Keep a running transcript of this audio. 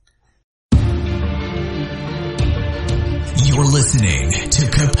You're listening to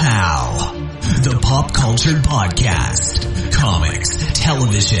Kapow, the pop culture podcast. Comics,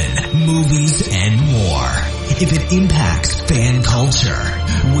 television, movies, and more. If it impacts fan culture,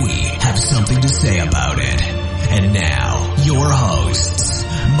 we have something to say about it. And now, your hosts,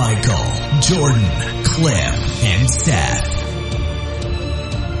 Michael, Jordan, Cliff, and Seth.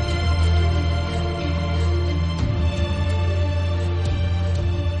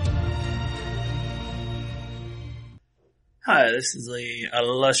 Hi, this is the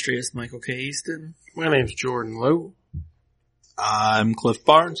illustrious Michael K. Easton. My name's Jordan Lowe. I'm Cliff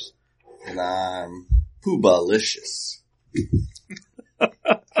Barnes. And I'm Poobalicious.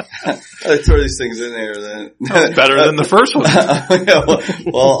 I throw these things in there then. Better than the first one. Yeah,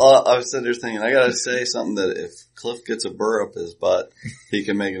 well, I was sitting there thinking, I gotta say something that if Cliff gets a burr up his butt, he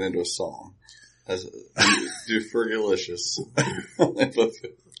can make it into a song. Do Fergalicious.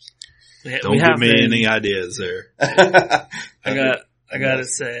 Don't give me any ideas there. I gotta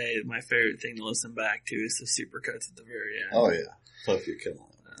say, my favorite thing to listen back to is the supercuts at the very end. Oh yeah, Cliff, you're killing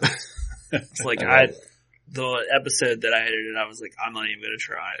it. It's like the episode that I edited, I was like, I'm not even gonna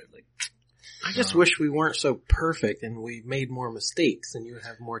try it. Like, I just wish we weren't so perfect and we made more mistakes and you would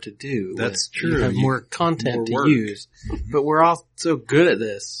have more to do. That's true. You have more content more to work. use. But we're all so good at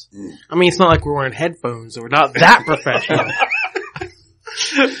this. I mean, it's not like we're wearing headphones or we're not that professional.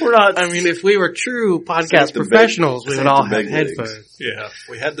 We're not. I mean, if we were true podcast professionals, we would all have headphones. Yeah, if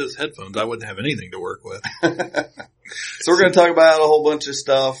we had those headphones, I wouldn't have anything to work with. So we're going to talk about a whole bunch of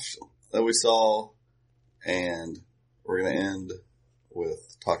stuff that we saw, and we're going to end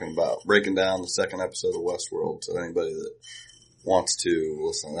with talking about breaking down the second episode of Westworld. So anybody that wants to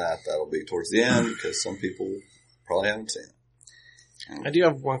listen to that, that'll be towards the end because some people probably haven't seen it. I do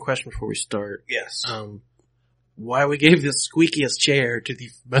have one question before we start. Yes. Why we gave the squeakiest chair to the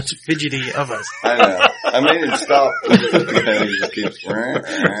most fidgety of us. I know. I made him stop. He just keeps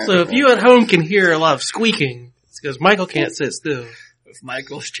So if you at home can hear a lot of squeaking, it's because Michael can't sit still. if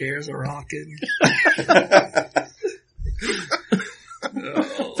Michael's chairs are rocking.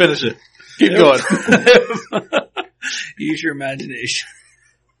 Finish it. Keep going. Use your imagination.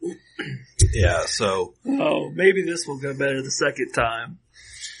 Yeah, so. Oh, maybe this will go better the second time.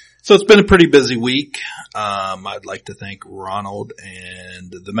 So it's been a pretty busy week. I'd like to thank Ronald and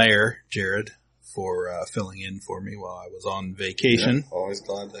the mayor, Jared, for filling in for me while I was on vacation. Yeah, always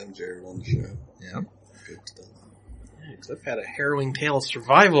glad to have Jared on the show. Yeah. Good stuff. Yeah, 'cause I've had a harrowing tale of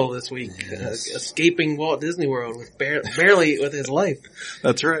survival this week, escaping Walt Disney World with barely with his life.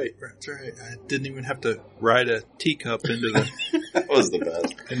 That's right. That's right. I didn't even have to ride a teacup into the That was the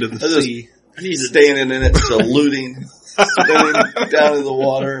best. into the I just- sea. Standing in it, saluting, spinning down in the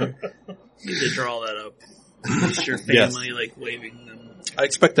water. You need to draw that up. Just your family, like, waving them. I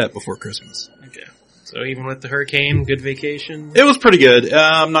expect that before Christmas. Okay. So even with the hurricane, good vacation. It was pretty good.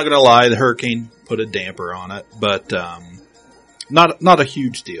 I'm not gonna lie, the hurricane put a damper on it, but not a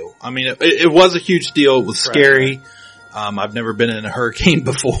huge deal. I mean, it was a huge deal. It was scary. I've never been in a hurricane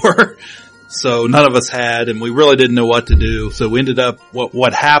before, so none of us had, and we really didn't know what to do. So we ended up,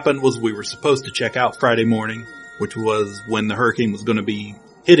 what happened was we were supposed to check out Friday morning, which was when the hurricane was going to be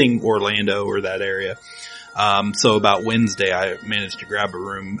hitting Orlando or that area. So about Wednesday, I managed to grab a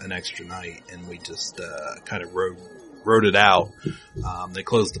room an extra night, and we just kind of rode it out. They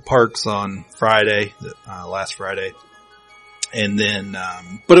closed the parks on Friday, last Friday, and then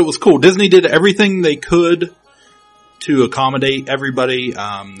but it was cool. Disney did everything they could to accommodate everybody.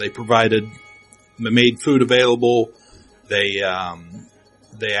 They made food available.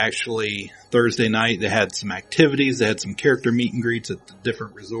 They actually, Thursday night, they had some activities. They had some character meet and greets at the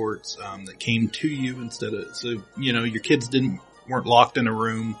different resorts, that came to you instead of, so, you know, your kids weren't locked in a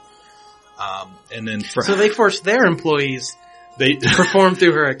room. And then So they forced their employees to perform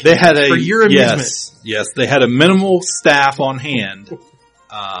through hurricanes. They had for your amusement. Yes, they had a minimal staff on hand.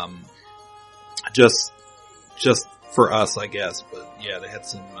 Just for us, I guess. But yeah, they had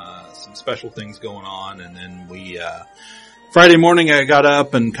some special things going on, and then Friday morning I got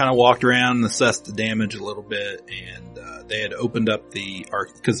up and kind of walked around and assessed the damage a little bit, and they had opened up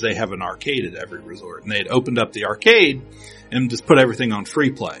because they have an arcade at every resort, and they had opened up the arcade and just put everything on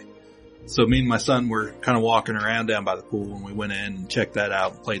free play. So me and my son were kind of walking around down by the pool, and we went in and checked that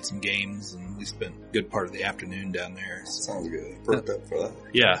out and played some games, and we spent a good part of the afternoon down there. So, Sounds good. Perked up for that.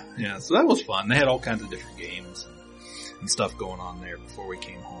 yeah. So that was fun. They had all kinds of different games and stuff going on there before we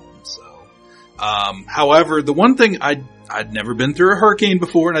came home. So, however, the one thing I'd never been through a hurricane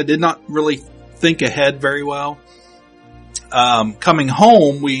before, and I did not really think ahead very well. Coming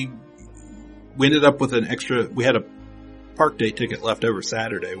home, we ended up with we had park day ticket left over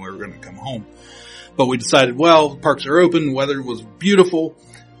Saturday when we were going to come home. But we decided, well, the parks are open, weather was beautiful.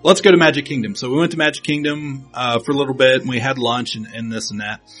 Let's go to Magic Kingdom. So we went to Magic Kingdom, for a little bit and we had lunch and this and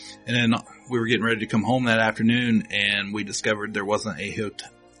that. And then we were getting ready to come home that afternoon and we discovered there wasn't a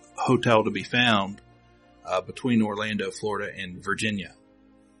hotel to be found, between Orlando, Florida and Virginia,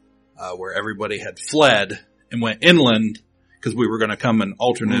 where everybody had fled and went inland because we were going to come an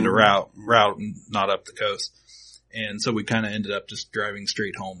alternate route and not up the coast. And so we kind of ended up just driving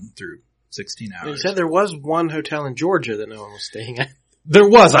straight home through 16 hours. You said there was one hotel in Georgia that no one was staying at. There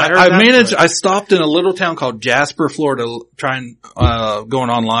was. I stopped in a little town called Jasper, Florida, going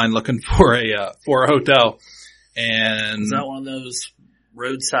online looking for a hotel. And is that one of those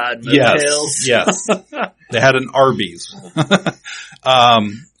roadside motels? Yes. They had an Arby's.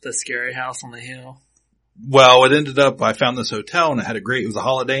 The scary house on the hill. Well, it ended up, I found this hotel and it was a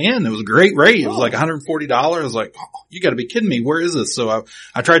Holiday Inn. It was a great rate. It was like $140. I was like, oh, you gotta be kidding me. Where is this? So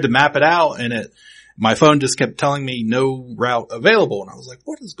I tried to map it out and my phone just kept telling me no route available. And I was like,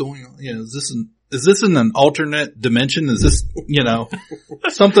 what is going on? Is this in an alternate dimension? Is this,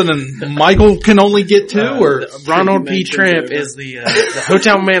 something Michael can only get to or? Ronald P. Tramp is the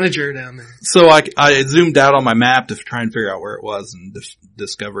hotel manager down there. So I zoomed out on my map to try and figure out where it was and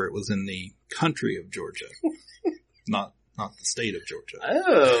discover it was in the country of Georgia. not the state of Georgia.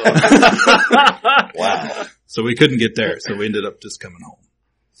 Oh. Wow. So we couldn't get there. So we ended up just coming home.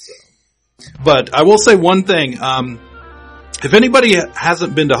 So. But I will say one thing, if anybody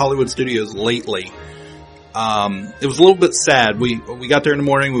hasn't been to Hollywood Studios lately, it was a little bit sad. We got there in the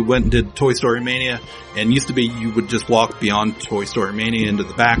morning, we went and did Toy Story Mania, and used to be you would just walk beyond Toy Story Mania into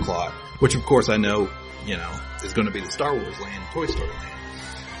the back lot, which of course I know, is going to be the Star Wars land, Toy Story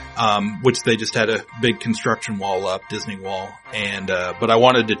land, which they just had a big construction wall up, Disney wall, and, but I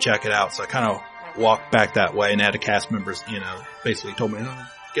wanted to check it out, so I kind of walked back that way and had a cast members, basically told me, oh,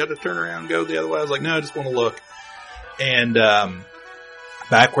 got to turn around and go the other way. I was like, no, I just want to look. And,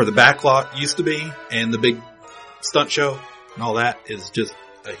 back where the back lot used to be and the big stunt show and all that is just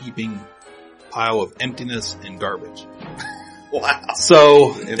a heaping pile of emptiness and garbage. Wow.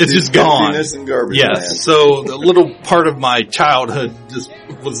 So it's just gone. Emptiness and garbage. Yes. Man. So the little part of my childhood just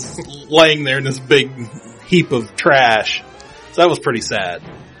was laying there in this big heap of trash. So that was pretty sad.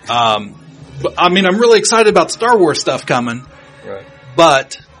 But I mean, I'm really excited about Star Wars stuff coming. Right.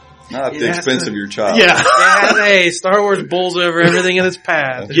 But not at the expense of your child. Yeah. Hey, Star Wars bowls over everything in its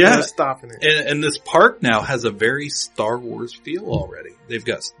path. There's no stopping it. And this park now has a very Star Wars feel already. They've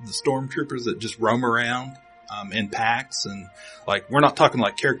got the stormtroopers that just roam around, in packs and like, we're not talking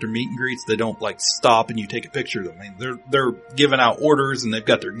like character meet and greets. They don't like stop and you take a picture of them. I mean, they're giving out orders and they've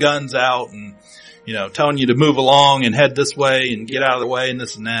got their guns out and, telling you to move along and head this way and get out of the way and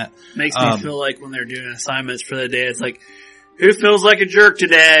this and that. Makes me feel like when they're doing assignments for the day, it's like, who feels like a jerk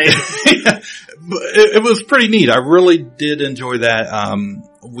today? It was pretty neat. I really did enjoy that.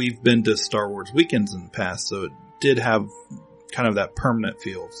 We've been to Star Wars weekends in the past, so it did have kind of that permanent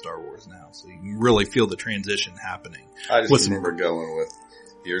feel of Star Wars now. So you can really feel the transition happening. I just remember going with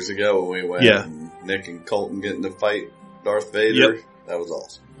years ago when we went and Nick and Colton getting to fight Darth Vader. Yep. That was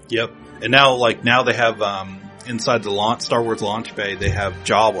awesome. Yep. And now they have, inside the Star Wars launch bay, they have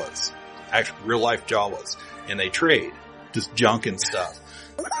Jawas. Actually, real life Jawas. And they trade. Just junk and stuff.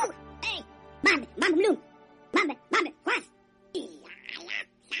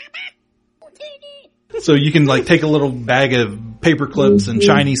 So you can like take a little bag of paper clips and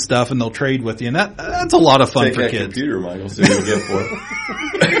shiny stuff and they'll trade with you. And that's a lot of fun for kids. Computer, Michael, see what you get for it.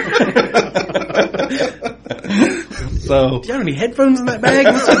 So, do you have any headphones in that bag,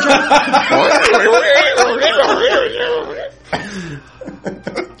 Mr. John?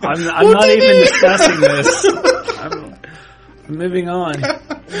 I'm not even discussing this. I'm moving on.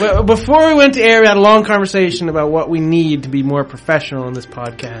 Well, before we went to air, we had a long conversation about what we need to be more professional in this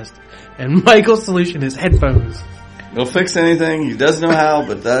podcast. And Michael's solution is headphones. They'll fix anything. He doesn't know how,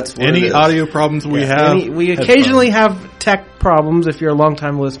 but that's what Any audio problems we have. We occasionally have tech problems if you're a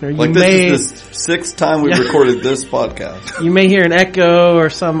long-time listener. Like this is the sixth time we've recorded this podcast. You may hear an echo or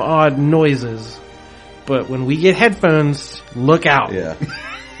some odd noises. But when we get headphones, look out. Yeah.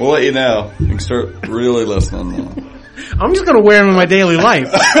 We'll let you know. You can start really listening now. I'm just going to wear them in my daily life.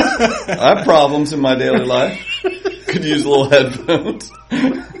 I have problems in my daily life. Could use little headphones.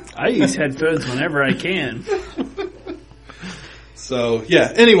 I use headphones whenever I can. So,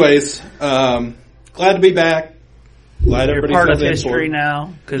 yeah. Anyways, glad to be back. Glad You're everybody's part of history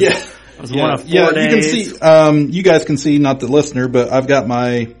now. Cause yeah. I was one of 4 days. You can see, you guys can see, not the listener, but I've got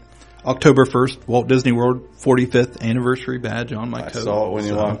my October 1st, Walt Disney World 45th anniversary badge on my coat. I saw it when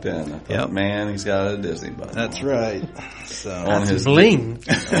you walked in. I thought, man, he's got a Disney button. That's right. So on his bling.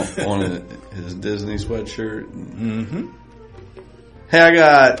 on his Disney sweatshirt. Mm-hmm. Hey, I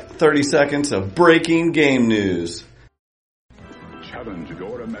got 30 seconds of breaking game news. Challenge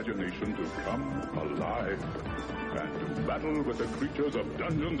your imagination to come alive and to battle with the creatures of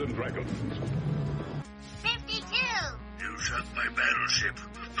Dungeons and Dragons. 52! You shot my battleship.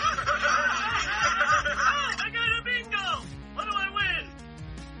 I got a bingo! What do I win?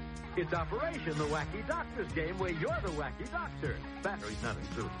 It's Operation the Wacky Doctor's game where you're the Wacky Doctor. Batteries not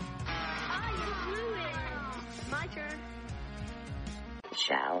included. I blew it. My turn.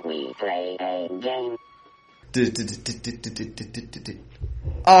 Shall we play a game?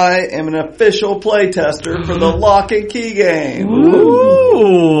 I am an official playtester for the Lock and Key game.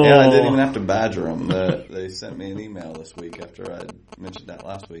 Ooh. Yeah, I didn't even have to badger them. They sent me an email this week after I mentioned that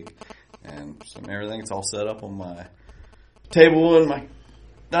last week. And everything's all set up on my table in my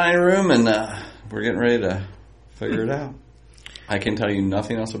dining room, and we're getting ready to figure it out. I can tell you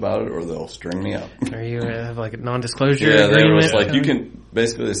nothing else about it, or they'll string me up. Are you have like a non-disclosure agreement? They were just like, you can,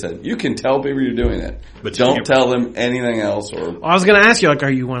 basically they said, you can tell people you're doing it, but don't tell them anything else. Or I was going to ask you, like,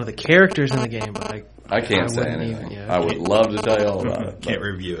 are you one of the characters in the game? But I can't say anything. I would love to tell you all about it. Can't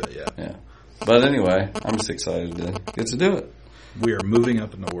review it yet. Yeah. But anyway, I'm just excited to get to do it. We are moving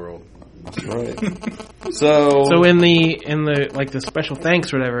up in the world. That's right. So in the like the special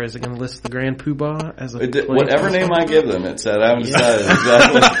thanks or whatever, is it going to list the Grand Poobah as a whatever name I give them? It said I haven't decided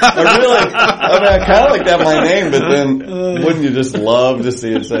exactly. I kind of like that my name, but then wouldn't you just love to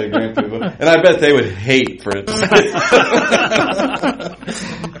see it say Grand Poobah? And I bet they would hate for it to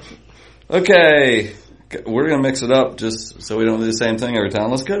say. Okay, we're gonna mix it up just so we don't do the same thing every time.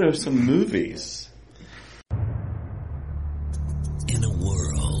 Let's go to some movies. In a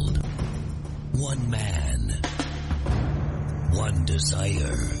world, one man, one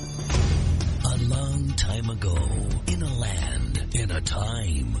desire. A long time ago, in a land, in a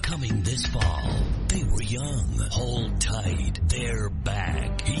time, coming this fall, they were young. Hold tight, they're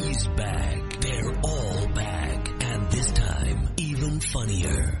back. He's back. They're all back. And this time, even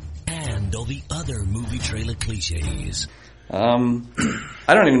funnier. And all the other movie trailer cliches. I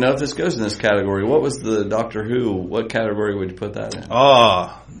don't even know if this goes in this category. What was the Doctor Who? What category would you put that in?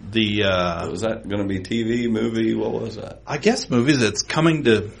 Was that going to be TV, movie? What was that? I guess movies. It's coming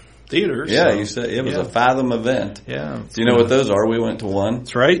to theaters. Yeah, so. You said it was a Fathom event. Yeah. Do you know what those are? We went to one.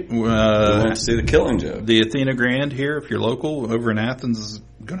 That's right. We went to see The Killing Joke. The Athena Grand here, if you're local, over in Athens, is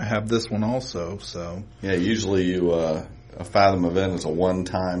going to have this one also. So yeah, usually a Fathom event is a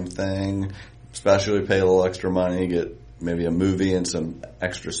one-time thing. Especially pay a little extra money, get maybe a movie and some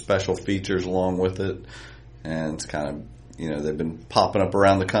extra special features along with it. And it's kind of, they've been popping up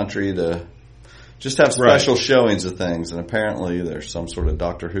around the country to just have special showings of things. And apparently there's some sort of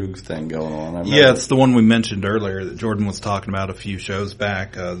Doctor Who thing going on. It's the one we mentioned earlier that Jordan was talking about a few shows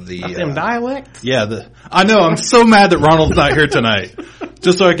back. Them dialects? Yeah, I know. I'm so mad that Ronald's not here tonight.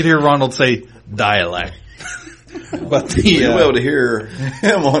 Just so I could hear Ronald say dialect. But you'll be able to hear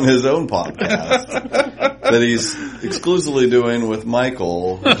him on his own podcast that he's exclusively doing with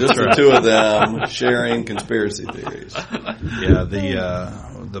Michael, just the two of them sharing conspiracy theories. Yeah,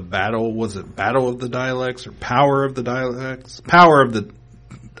 the battle, was it Battle of the Dialects or Power of the Dialects? Power of the,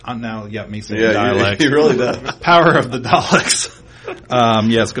 now you got me saying dialects. He really does. Power of the Daleks.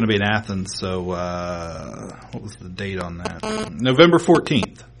 It's going to be in Athens, so what was the date on that? November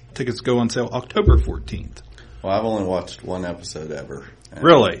 14th. Tickets go on sale October 14th. Well, I've only watched one episode ever.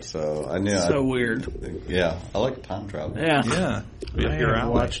 Really? So I knew. So weird. Yeah, I like time travel. Yeah. I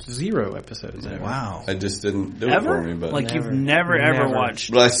watched 0 episodes ever. Wow. I just didn't do it for me. But you've never ever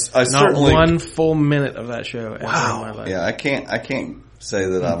watched. But I certainly not one full minute of that show ever in my life. Yeah, I can't say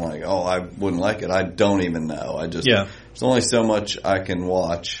that I'm like, I wouldn't like it. I don't even know. There's only so much I can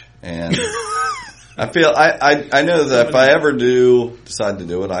watch, and I feel I know that if I ever do decide to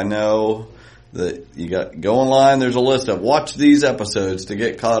do it, I know that you got go online. There's a list of watch these episodes to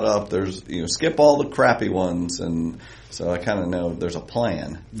get caught up. There's skip all the crappy ones, and so I kind of know there's a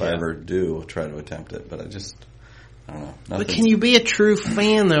plan if I ever do try to attempt it. But I don't know. But can you be a true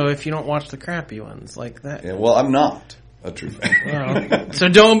fan though if you don't watch the crappy ones like that? Yeah, well, I'm not a true fan. Well, so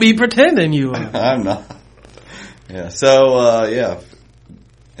don't be pretending you are. I'm not. Yeah. So if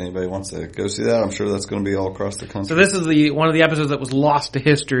anybody wants to go see that, I'm sure that's going to be all across the country. So this is one of the episodes that was lost to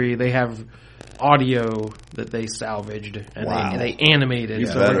history. They have audio that they salvaged and they animated.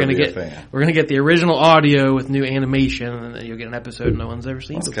 So we're gonna get the original audio with new animation, and then you'll get an episode no one's ever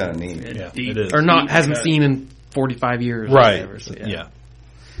seen. That's kind of neat. Yeah, it is. Or hasn't seen in 45 years. Right. Or whatever, so, yeah.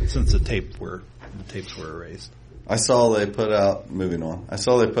 since the tapes were erased. I saw they put out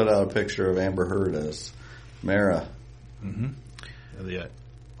a picture of Amber Heard as Mara. Mm-hmm. The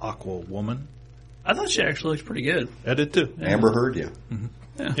Aqua Woman. I thought she actually looked pretty good. I did too. Yeah. Amber Heard, yeah.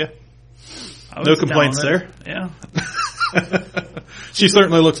 Mm-hmm. Yeah. No complaints there. Yeah. She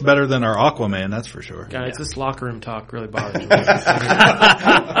certainly looks better than our Aquaman, that's for sure. Guys, this locker room talk really bothers me.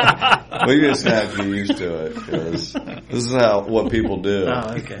 We just have to get used to it because this is what people do.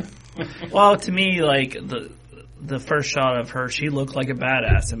 Oh, okay. Well, to me, like the first shot of her, she looked like a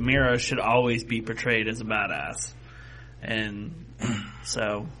badass, and Mira should always be portrayed as a badass. And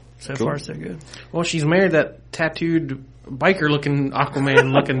so cool. Far so good. Well, she's married that tattooed biker-looking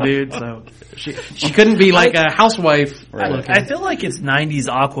Aquaman-looking dude, so she couldn't be like a housewife. Right. I feel like it's 90s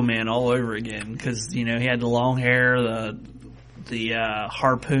Aquaman all over again because he had the long hair, the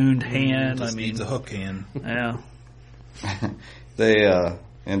harpooned hand. Just needs a hook hand. Yeah.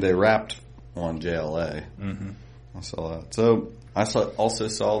 They wrapped on JLA. Mm-hmm. I saw that. So I also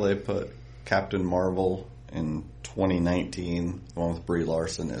saw they put Captain Marvel in 2019, the one with Brie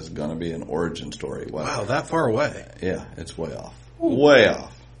Larson, is going to be an origin story. Wow, that far away. Yeah, it's way off. Ooh. Way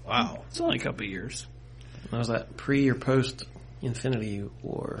off. Wow. It's only a couple of years. Was that pre or post Infinity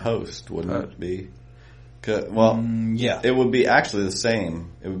War? Post, wouldn't it be? Well, yeah. It would be actually the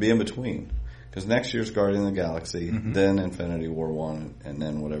same. It would be in between. Because next year's Guardian of the Galaxy, then Infinity War 1, and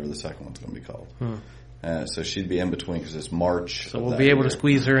then whatever the second one's going to be called. So she'd be in between because it's March. So we'll be able to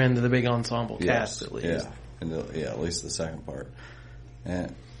squeeze her into the big ensemble cast at least. Yeah, at least the second part.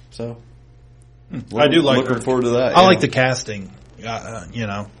 And so, I do like looking forward to that. I like the casting. Oh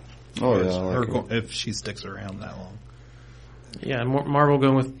yeah, if she sticks around that long. Yeah, Marvel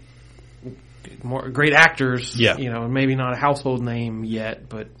going with more great actors. Yeah, maybe not a household name yet,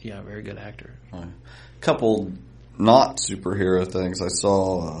 but yeah, very good actor. Couple not superhero things. I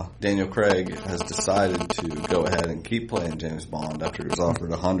saw Daniel Craig has decided to go ahead and keep playing James Bond after he was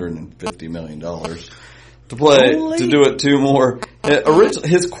offered $150 million to do it 2 more.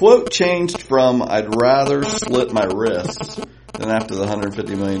 His quote changed from "I'd rather slit my wrists than after the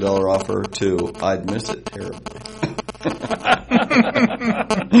 $150 million offer" to "I'd miss it terribly."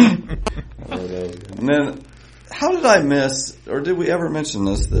 And then, how did I miss, or did we ever mention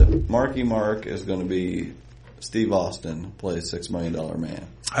this, that Marky Mark is going to be Steve Austin, plays $6 Million Man?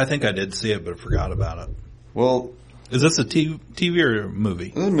 I think I did see it, but forgot about it. Well, is this a TV or a movie?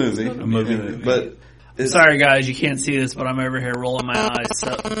 It's a movie. A movie. But sorry guys, you can't see this, but I'm over here rolling my eyes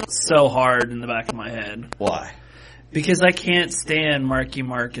so hard in the back of my head. Why? Because I can't stand Marky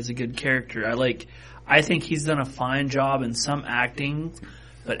Mark as a good character. I think he's done a fine job in some acting,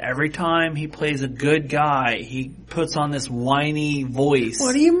 but every time he plays a good guy, he puts on this whiny voice.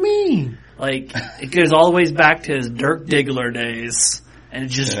 What do you mean? Like, it goes all the way back to his Dirk Diggler days, and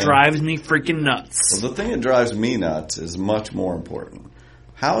it just drives me freaking nuts. Well, the thing that drives me nuts is much more important.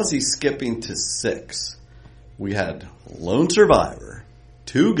 How is he skipping to 6? We had Lone Survivor,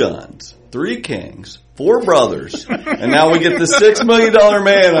 2 Guns, 3 Kings, 4 Brothers, and now we get the $6 Million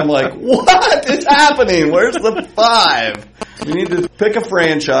Man. I'm like, what is happening? Where's the 5? You need to pick a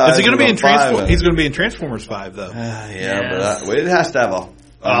franchise. Is he going to be in Transformers? He's going to be in Transformers 5, though. But it has to have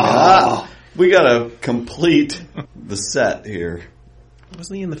we got to complete the set here.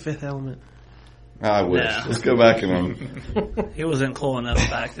 Wasn't he in The Fifth Element? I wish. Yeah. Let's go back and he wasn't cool enough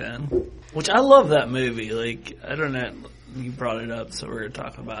back then. Which I love that movie. Like, I don't know, you brought it up, so we're going to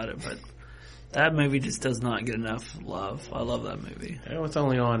talk about it, but that movie just does not get enough love. I love that movie. It's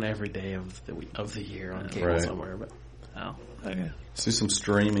only on every day of the year on cable somewhere, but okay. See some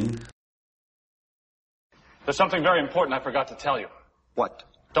streaming. There's something very important I forgot to tell you. What?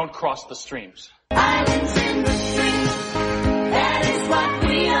 Don't cross the streams. Islands in the stream, that is what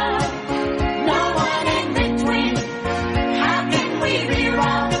we are. No one in between. How can we be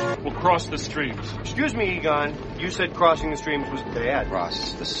wrong? We'll cross the streams. Excuse me, Egon. You said crossing the streams was bad.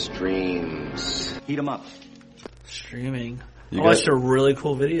 Cross the streams. Heat them up. Streaming. I watched a really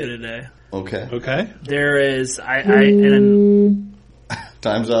cool video today. Okay. There is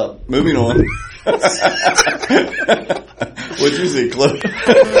Time's up. Moving on. What'd you see, Cliff?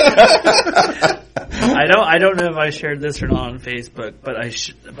 I don't know if I shared this or not on Facebook,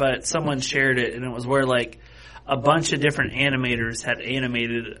 but someone shared it, and it was where like a bunch of different animators had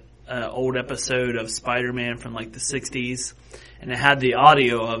animated an old episode of Spider-Man from like the 60s, and it had the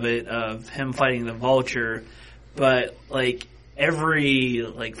audio of it of him fighting the Vulture, but like every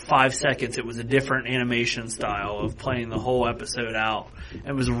 5 seconds it was a different animation style of playing the whole episode out.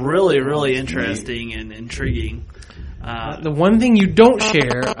 It was really, really interesting and intriguing. The one thing you don't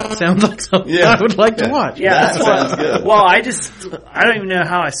share sounds like something I would like to watch. Yeah, that sounds good. Well, I don't even know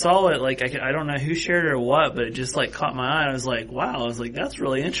how I saw it. Like, I don't know who shared it or what, but it just like caught my eye. I was like, wow. I was like, that's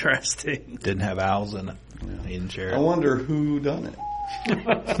really interesting. Didn't have owls in it. He didn't share it. I wonder who done it.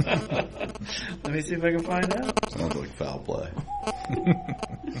 Let me see if I can find out. Sounds like foul play.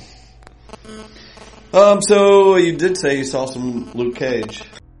 So you did say you saw some Luke Cage.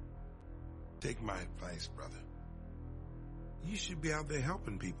 Take my advice, brother. You should be out there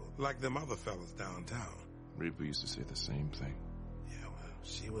helping people, like them other fellas downtown. Reaper used to say the same thing. Yeah, well,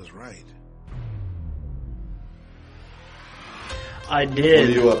 she was right. I did.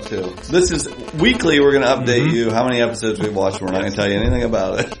 What are you up to? This is weekly. We're going to update you how many episodes we've watched. We're not going to tell you anything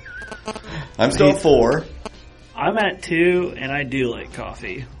about it. I'm still at 4. I'm at 2, and I do like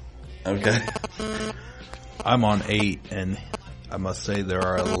coffee. Okay. I'm on 8, and I must say there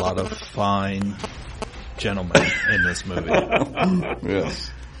are a lot of fine gentlemen in this movie. Yes.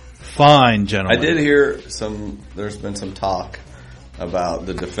 Fine gentlemen. I did hear there's been some talk about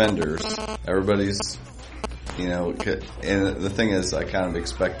the Defenders. Everybody's, and the thing is, I kind of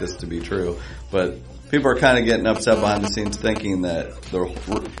expect this to be true, but people are kind of getting upset behind the scenes thinking that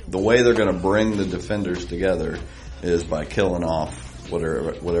the way they're going to bring the Defenders together is by killing off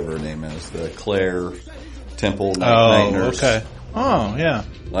whatever her name is, the Claire Temple Night Nurse. Okay. Oh, yeah.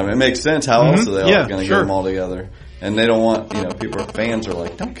 I mean, it makes sense. How else are they all going to sure. get them all together? And they don't want, fans are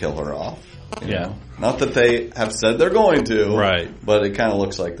like, don't kill her off. You know? Not that they have said they're going to. Right. But it kind of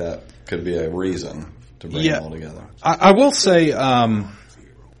looks like that could be a reason to bring them all together. I will say, I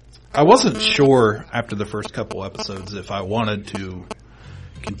wasn't sure after the first couple episodes if I wanted to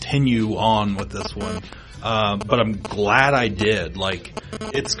continue on with this one. But I'm glad I did. Like,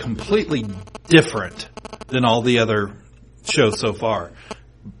 it's completely different than all the other shows so far.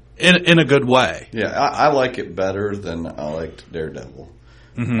 In a good way. Yeah, I like it better than I liked Daredevil.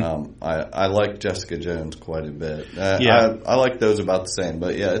 Mm-hmm. I like Jessica Jones quite a bit. I like those about the same.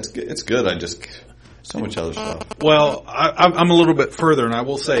 But yeah, it's good. I just so much other stuff. Well, I'm a little bit further, and I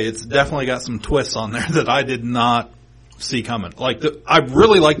will say it's definitely got some twists on there that I did not see coming. Like I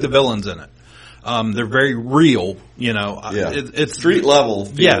really like the villains in it. They're very real. It's street level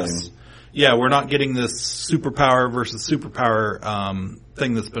feeling. Yes. Yeah, we're not getting this superpower versus superpower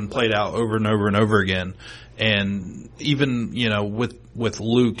thing that's been played out over and over and over again. And even, with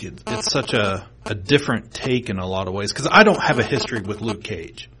Luke, it's such a different take in a lot of ways. Because I don't have a history with Luke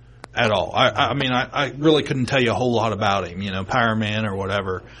Cage at all. I really couldn't tell you a whole lot about him. Power Man or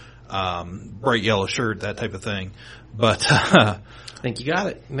whatever, bright yellow shirt, that type of thing. But I think you got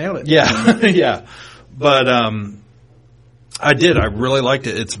it. Nailed it. Yeah, yeah. But I did. I really liked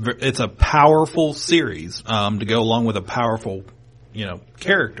it. It's a powerful series to go along with a powerful,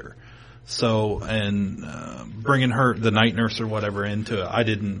 character. So, and bringing her, the night nurse or whatever, into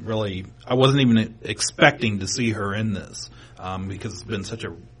it, I wasn't even expecting to see her in this because it's been such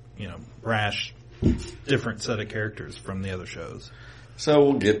a, brash, different set of characters from the other shows. So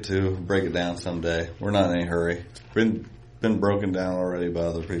we'll get to break it down someday. We're not in any hurry. Been broken down already by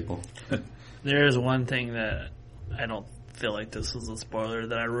other people. There is one thing that I don't feel like this was a spoiler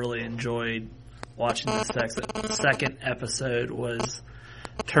that I really enjoyed watching the second episode was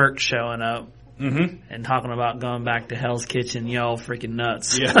Turk showing up and talking about going back to Hell's Kitchen. Y'all freaking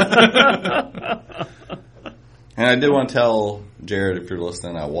nuts. Yeah. And I did want to tell Jared, if you're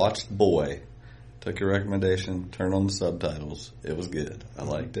listening, I watched Boy. Took your recommendation, turned on the subtitles. It was good. I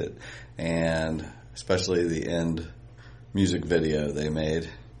liked it. And especially the end music video they made.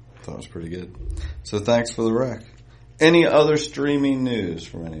 I thought it was pretty good. So thanks for the rec. Any other streaming news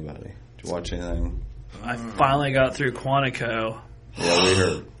from anybody? Did you watch anything? I finally got through Quantico. Yeah, we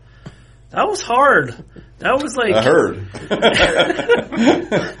heard. That was hard. That was like... I heard.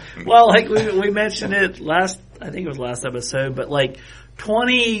 Well, like we mentioned it I think it was last episode, but like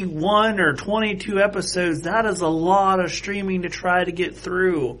 21 or 22 episodes, that is a lot of streaming to try to get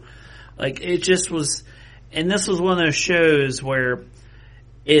through. Like it just was, and this was one of those shows where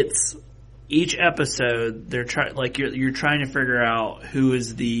it's each episode you're trying to figure out who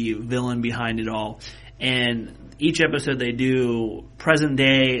is the villain behind it all, and each episode they do present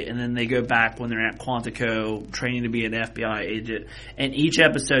day, and then they go back when they're at Quantico training to be an FBI agent. And each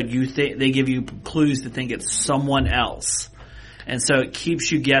episode they give you clues to think it's someone else, and so it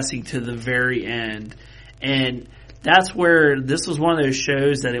keeps you guessing to the very end. And that's where this was one of those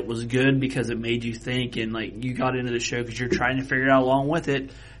shows that it was good because it made you think, and like you got into the show because you're trying to figure out along with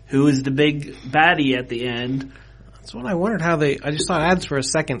it who is the big baddie at the end. That's what I wondered I just saw ads for a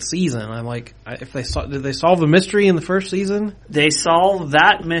second season. I'm like, did they solve the mystery in the first season? They solved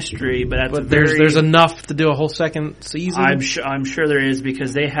that mystery, but there's enough to do a whole second season? I'm sure there is,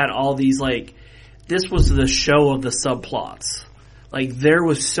 because they had all these, like, this was the show of the subplots. Like,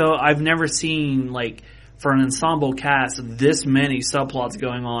 I've never seen, like, for an ensemble cast, this many subplots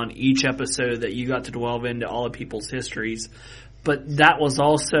going on each episode that you got to delve into all of people's histories. But that was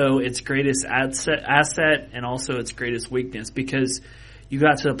also its greatest asset and also its greatest weakness, because you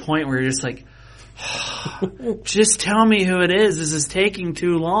got to the point where you're just like, just tell me who it is. This is taking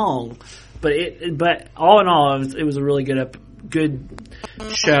too long. But all in all, it was a really good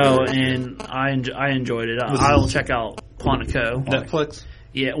show, and I enjoyed it. I'll check out Quantico. Netflix?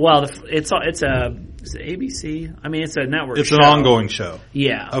 Yeah, well, is it ABC? I mean, it's a network show. It's an ongoing show.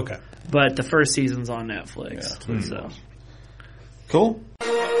 Yeah. Okay. But the first season's on Netflix. Yeah. So. Cool.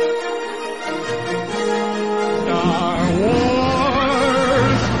 Star Wars,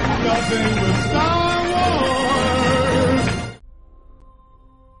 nothing but Star Wars.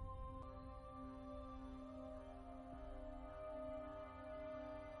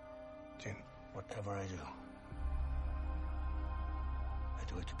 Jin, whatever I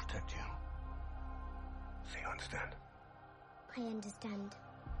do it to protect you. So you understand? I understand.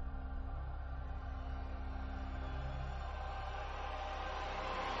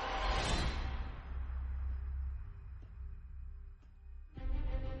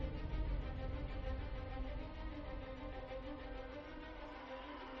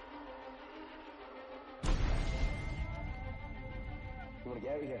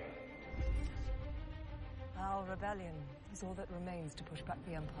 Get out of here. Our rebellion is all that remains to push back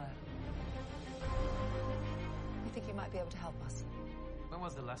the Empire. We think you might be able to help us. When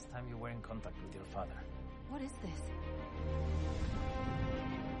was the last time you were in contact with your father? What is this?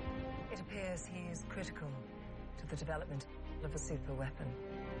 It appears he is critical to the development of a super weapon.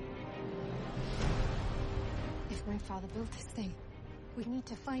 If my father built this thing, we need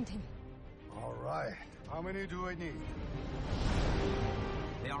to find him. All right. How many do I need?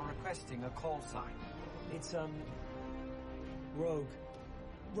 They are requesting a call sign. It's, Rogue.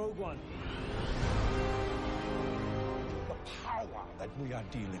 Rogue One. The power that we are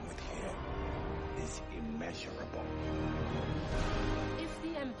dealing with here is immeasurable. If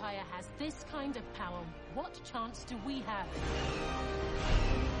the Empire has this kind of power, what chance do we have?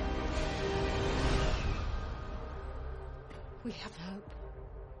 We have hope.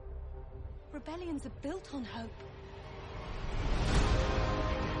 Rebellions are built on hope.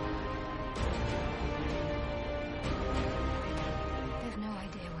 They've no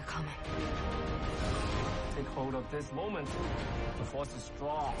idea we're coming. Take hold of this moment. The Force is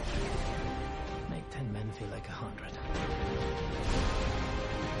strong. Make 10 men feel like 100.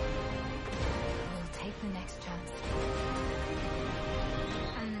 We'll take the next chance.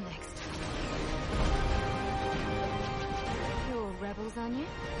 And the next. You're rebels, aren't you?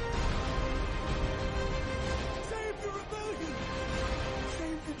 Save the rebellion!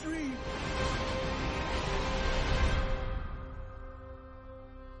 Save the dream!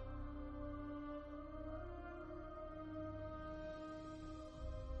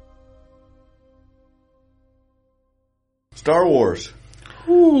 Star Wars.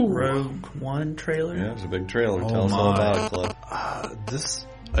 Rogue One trailer? Yeah, it's a big trailer. Tell us all about it, Cliff. This,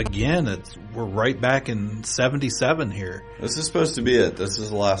 again, we're right back in 77 here. This is supposed to be it. This is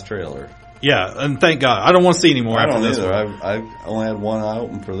the last trailer. Yeah, and thank God. I don't want to see any more after this either. one. I've only had one eye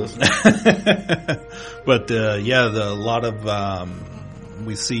open for this one. But, a lot of,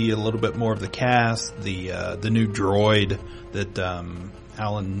 we see a little bit more of the cast, the new droid that,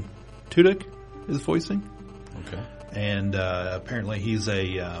 Alan Tudyk is voicing. Okay. And, apparently he's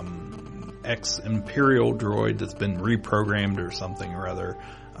a, ex-Imperial droid that's been reprogrammed or something or other,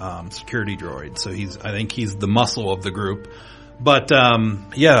 security droid. So I think he's the muscle of the group. But,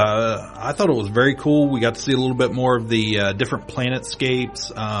 I thought it was very cool. We got to see a little bit more of the, different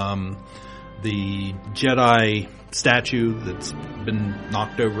planetscapes, the Jedi statue that's been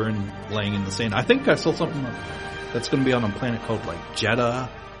knocked over and laying in the sand. I think I saw something that's going to be on a planet called like Jeddah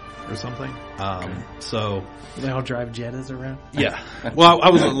or something. So they all drive Jeddas around. Yeah. Well, I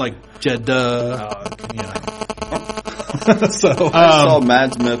was like Jeddah. So I saw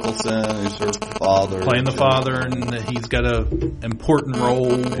Mads Mikkelsen, who's her father, playing the father, and he's got a important role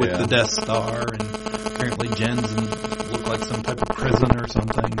with the Death Star. And apparently, Jen's look like some type of prison or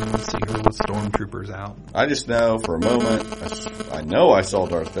something. And we see her with stormtroopers out. I just know for a moment, I know I saw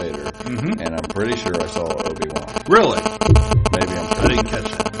Darth Vader, and I'm pretty sure I saw Obi-Wan. Really? Maybe I didn't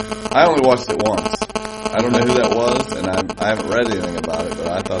catch that. I only watched it once. I don't know who that was, and I haven't read anything about it, but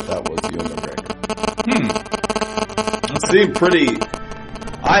I thought that was Ewan McGregor. seemed pretty.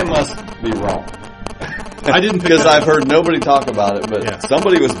 I must be wrong. I didn't because I've heard nobody talk about it, but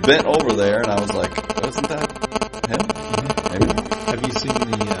somebody was bent over there, and I was like, "Isn't that him?" Mm-hmm. Maybe. Have you seen the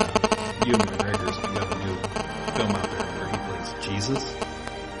Ewan McGregor's got a new film out there where he plays Jesus?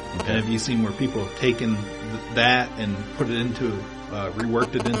 Okay. And have you seen where people have taken that and put it into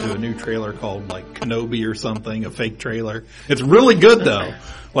reworked it into a new trailer called like Kenobi or something, a fake trailer? It's really good though.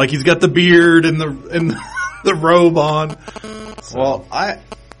 Like he's got the beard and the robe on. So. Well,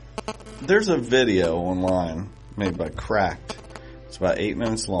 there's a video online made by Cracked. It's about 8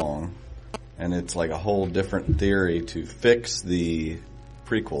 minutes long, and it's like a whole different theory to fix the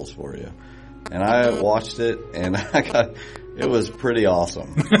prequels for you. And I watched it, and it was pretty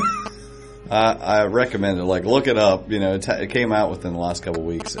awesome. I recommend it. Like, look it up. You know, it came out within the last couple of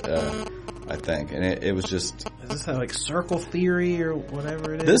weeks, I think, and it was just. Is this like circle theory or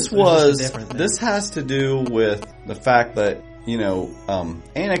whatever it This is? This has to do with the fact that, you know,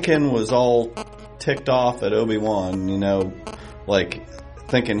 Anakin was all ticked off at Obi-Wan, you know, like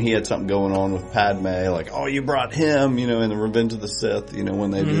thinking he had something going on with Padme, like, oh, you brought him, you know, in the Revenge of the Sith, you know,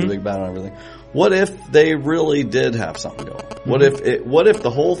 when they do the big battle and everything. What if they really did have something going? Mm-hmm. What if the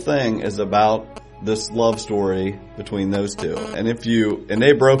whole thing is about this love story between those two? And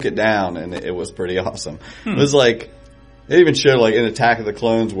they broke it down, and it was pretty awesome. It was like, they even showed like in Attack of the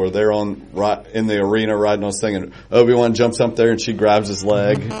Clones where they're in the arena riding on this thing, and Obi-Wan jumps up there and she grabs his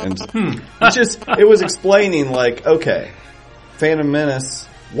leg, and it was explaining like, okay, Phantom Menace,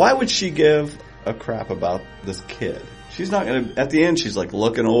 why would she give a crap about this kid? She's not gonna, at the end she's like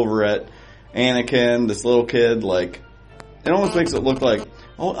looking over at Anakin, this little kid, like, it almost makes it look like,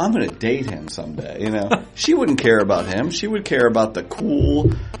 oh, I'm gonna date him someday, you know? She wouldn't care about him. She would care about the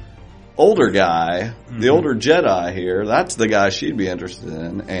cool older guy, the older Jedi here. That's the guy she'd be interested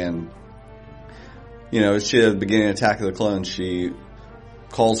in. And, you know, at the beginning of Attack of the Clones, she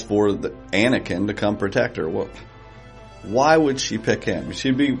calls for Anakin to come protect her. Well, why would she pick him?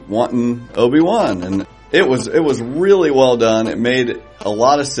 She'd be wanting Obi-Wan. And it was really well done. It made a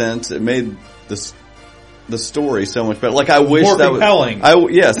lot of sense. It made the story so much better. Like, I wish more that compelling. I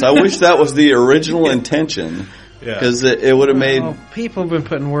wish that was the original intention. Because it would have made... people have been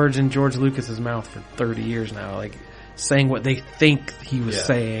putting words in George Lucas's mouth for 30 years now, like saying what they think he was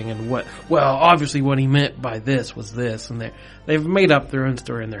saying, and obviously what he meant by this was this, and they've made up their own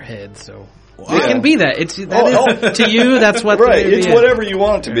story in their head, so... It can be that. To you, that's what... Right, it's whatever you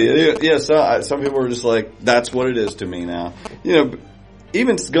want it to be. Yeah, some people are just like, that's what it is to me now. You know,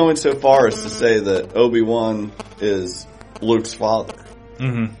 even going so far as to say that Obi-Wan is Luke's father.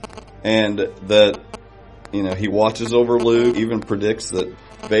 Mm-hmm. And that... You know, he watches over Luke, even predicts that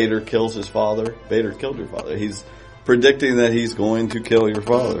Vader kills his father. Vader killed your father. He's predicting that he's going to kill your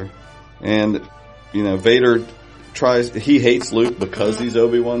father. And, you know, Vader he hates Luke because he's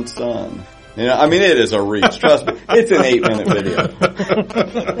Obi-Wan's son. You know, I mean, it is a reach. Trust me. It's an 8-minute video.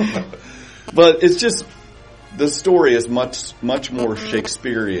 But it's just, the story is much more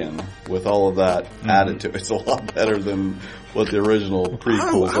Shakespearean with all of that added to it. It's a lot better than what the original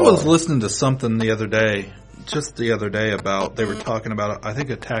prequels are. I was listening to something the other day about, they were talking about, I think,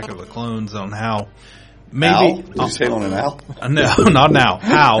 Attack of the Clones, on how maybe... Al? Did you say on an Al? No, not now.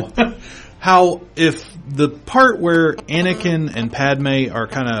 How if the part where Anakin and Padme are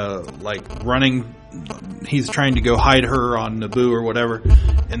kind of like running, he's trying to go hide her on Naboo or whatever,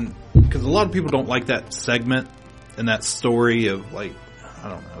 and because a lot of people don't like that segment and that story of, like, I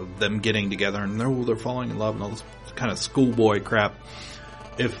don't know, them getting together and they're falling in love and all this kind of schoolboy crap.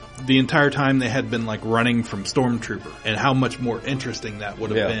 If the entire time they had been like running from Stormtrooper, and how much more interesting that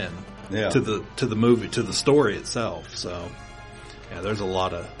would have been to the movie, to the story itself. So, yeah, there's a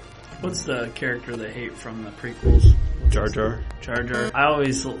lot of... What's the character they hate from the prequels? Jar Jar. Jar Jar. I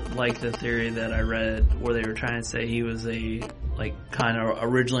always liked the theory that I read where they were trying to say he was kind of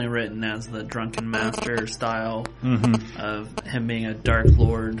originally written as the drunken master style of him being a Dark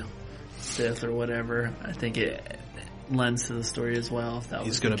Lord Sith or whatever. I think it lends to the story as well, if that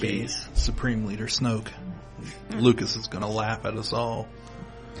was the case. He's going to be Supreme Leader Snoke. Lucas is going to laugh at us all.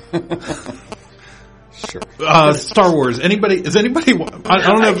 Sure. Star Wars. I don't know.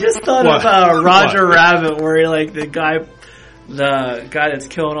 I just thought of Roger Rabbit, where the guy that's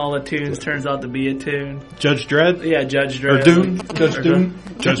killing all the Toons turns out to be a Toon. Judge Dredd? Yeah, Judge Dredd. Or Doom? Judge Doom?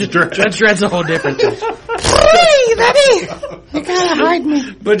 Judge Dredd. Judge Dredd's a whole different thing. Hey, Daddy! You gotta hide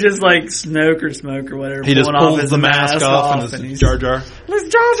me. But just like Snoke or Smoke or whatever. He just pulls the mask off and it's Jar Jar. It's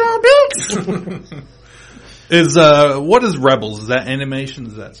Jar Jar Binks! What is Rebels? Is that animation?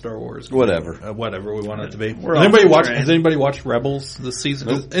 Is that Star Wars? Whatever. Whatever we want it to be. Has anybody watched Rebels this season?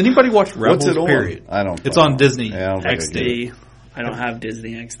 Does anybody watch Rebels? What's it on? Period. I don't. It's on Disney XD. I don't have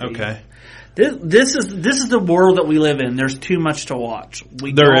Disney XD. Okay. This is the world that we live in. There's too much to watch.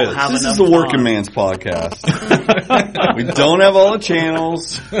 This is the working man's podcast. We don't have all the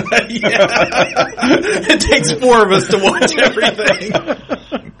channels. It takes 4 of us to watch everything.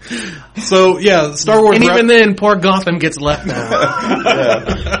 So yeah, Star Wars. And even then, poor Gotham gets left out.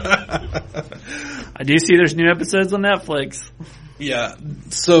 I do see there's new episodes on Netflix. Yeah.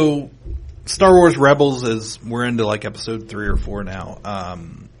 So Star Wars Rebels we're into like episode 3 or 4 now.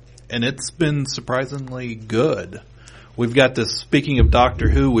 And it's been surprisingly good. We've got this, speaking of Doctor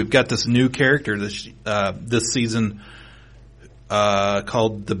Who, we've got this new character this season,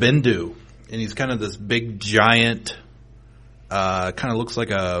 called the Bendu. And he's kind of this big giant, kind of looks like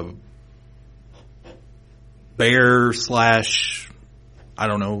a bear / I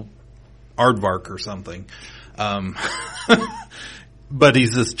don't know, aardvark or something. But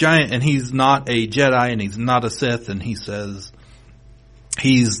he's this giant, and he's not a Jedi, and he's not a Sith, and he says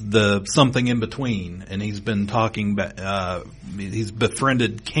he's the something in between, and he's been talking, he's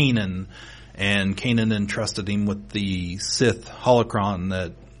befriended Kanan, and Kanan entrusted him with the Sith holocron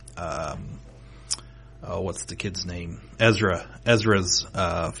that, what's the kid's name? Ezra's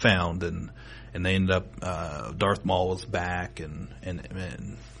found, and they ended up, Darth Maul was back, and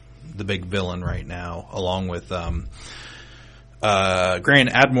the big villain right now, along with, Grand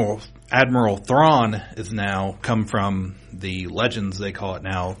Admiral Thrawn is now come from the Legends, they call it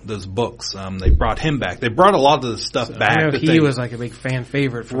now, those books. They brought him back. They brought a lot of the stuff back. I know he was like a big fan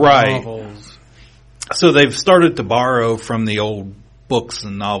favorite for novels. So they've started to borrow from the old books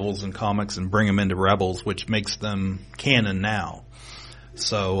and novels and comics and bring them into Rebels, which makes them canon now.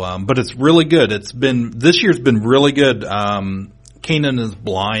 So, but it's really good. This year's been really good. Kanan is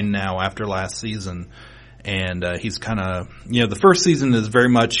blind now after last season. And he's kind of, the first season is very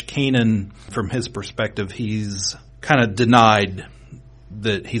much Kanan, from his perspective, he's kind of denied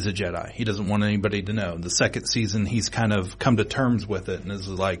that he's a Jedi. He doesn't want anybody to know. The second season, he's kind of come to terms with it and is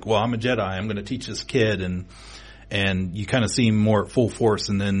like, well, I'm a Jedi. I'm going to teach this kid. And you kind of see him more at full force.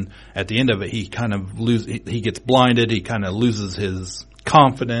 And then at the end of it, he kind of he gets blinded. He kind of loses his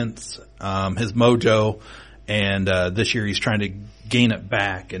confidence, his mojo. And this year he's trying to gain it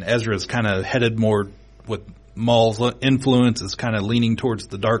back. And Ezra's kind of headed more with Maul's influence, is kind of leaning towards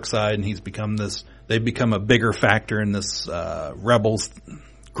the dark side, and they've become a bigger factor in this Rebels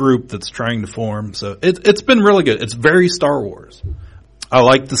group that's trying to form. So it's been really good. It's very Star Wars. I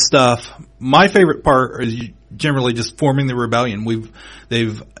like the stuff. My favorite part is generally just forming the rebellion.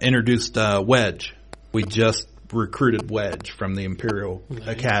 They've introduced Wedge. We just recruited Wedge from the Imperial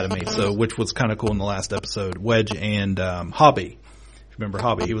Academy, which was kind of cool in the last episode. Wedge and Hobby. Remember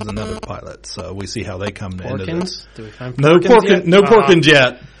Hobby? He was another pilot, so we see how they come into this. Do we find Porkins? No Porkins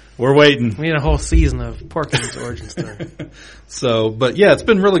yet. We're waiting. We need a whole season of Porkins' origin story. So, but yeah, it's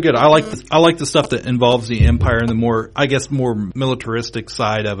been really good. I like the stuff that involves the Empire and the more militaristic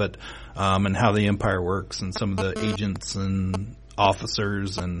side of it, and how the Empire works, and some of the agents and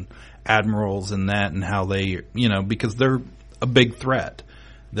officers and admirals and that, and how they, because they're a big threat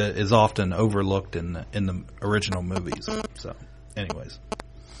that is often overlooked in the original movies. So. Anyways.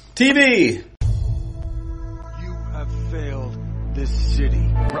 TV! You have failed this city.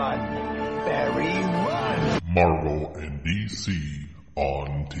 Run, Barry, run! Marvel and DC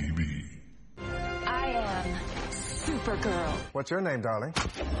on TV. I am Supergirl. What's your name, darling?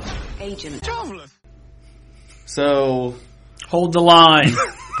 Agent Jovelin. So... Hold the line.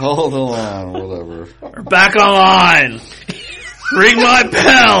 Hold the line, whatever. We're back online. Ring my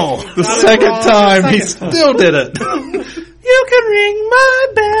bell. The second time, he still did it. You can ring my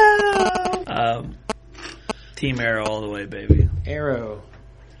bell. Team Arrow all the way, baby. Arrow.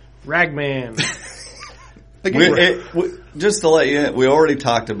 Ragman. Just to let you in, we already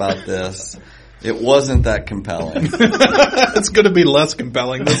talked about this. It wasn't that compelling. It's going to be less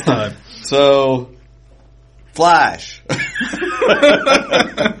compelling this time. So, Flash.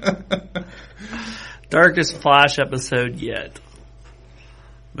 Darkest Flash episode yet.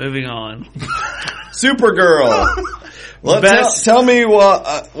 Moving on. Supergirl. Tell me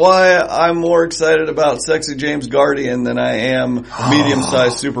why I'm more excited about Sexy James Guardian than I am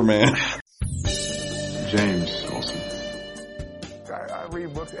medium-sized Superman. James Olsen. I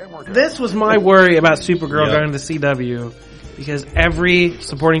read books and work. This was my worry about Supergirl going to the CW, because every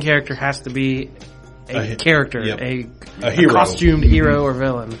supporting character has to be a character, a hero. Costumed hero or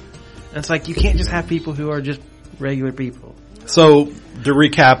villain. And it's like, you can't just have people who are just regular people. So to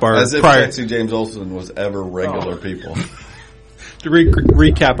recap our As if prior, Sexy James Olsen was ever regular people. to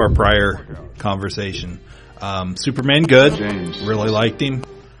recap our prior conversation. Superman, good. James. Really liked him.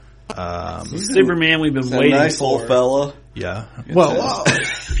 Superman, we've been waiting nice for. little fella. Yeah. Well,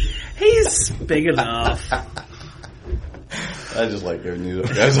 He's big enough. I just like giving you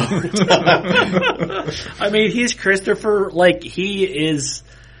those guys all the time. I mean, he's Christopher. Like, he is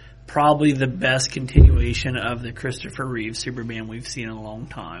probably the best continuation of the Christopher Reeve Superman we've seen in a long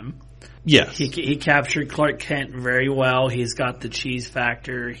time. Yes. He captured Clark Kent very well. He's got the cheese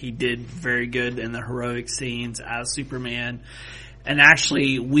factor. He did very good in the heroic scenes as Superman. And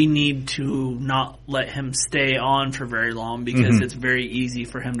actually, we need to not let him stay on for very long because it's very easy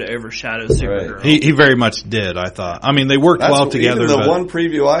for him to overshadow Supergirl. Right. He very much did, I thought. I mean, they worked well together. Even the one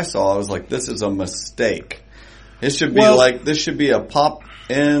preview I saw, I was like, this is a mistake. It should be this should be a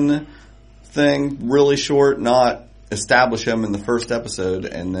pop-in thing, really short, not establish him in the first episode,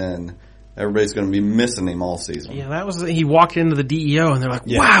 and then everybody's going to be missing him all season. Yeah, that was, he walked into the DEO and they're like,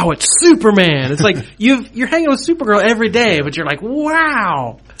 wow, it's Superman. It's like, you're hanging with Supergirl every day, but you're like,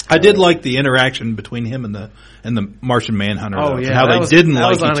 wow. I did like the interaction between him and the Martian Manhunter. Oh, though, yeah. how they didn't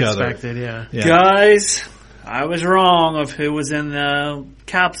like each other. Unexpected, yeah. Guys, I was wrong of who was in the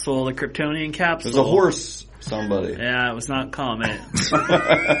capsule, the Kryptonian capsule. There's a horse, somebody. Yeah, it was not Comet. Who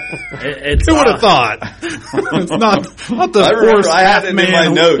would have thought? It's not the horse. I had it in my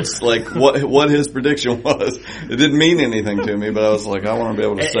notes, like what his prediction was. It didn't mean anything to me, but I was like, I want to be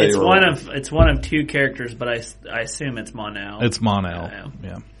able to say it's one of two characters, but I assume it's Mon-El. It's Mon-El.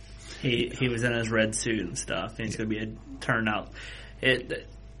 Yeah. He was in his red suit and stuff. And he's going to be a turnout.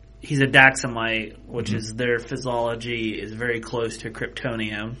 He's a Daxamite, which is their physiology is very close to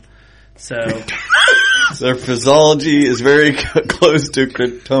Kryptonium. So their physiology is very close to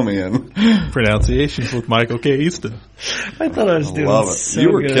Kryptonium. Pronunciations with Michael K. Easton. I thought I was doing love it. so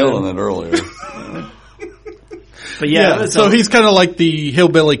You were good. killing it earlier. But yeah, so he's kind of like the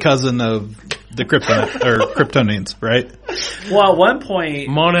hillbilly cousin of the Kryptonians, right? Well, at one point,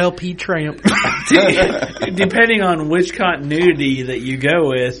 Mon-El P. Tramp. depending on which continuity that you go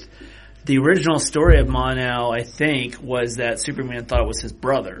with, the original story of Mon-El, I think, was that Superman thought it was his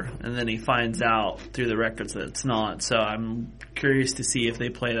brother, and then he finds out through the records that it's not. So I'm curious to see if they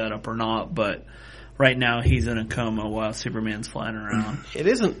play that up or not, but right now he's in a coma while Superman's flying around. It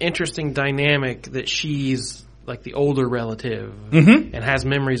is an interesting dynamic that she's like the older relative and has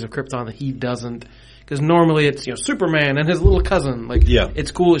memories of Krypton that he doesn't. Because normally it's, Superman and his little cousin. It's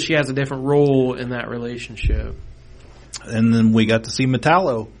cool that she has a different role in that relationship. And then we got to see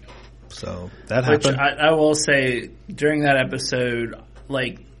Metallo. So that happened. Which I will say, during that episode,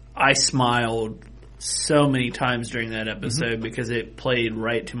 I smiled so many times during that episode because it played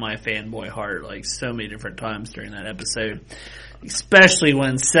right to my fanboy heart, so many different times during that episode. Especially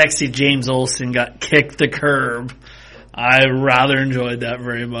when Sexy James Olsen got kicked the curb. I rather enjoyed that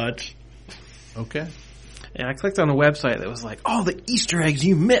very much. Okay. And I clicked on a website that was like, all the Easter eggs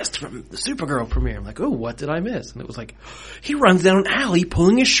you missed from the Supergirl premiere. I'm like, oh, what did I miss? And it was like, he runs down an alley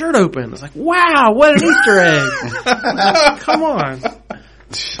pulling his shirt open. It's like, wow, what an Easter egg. Come on.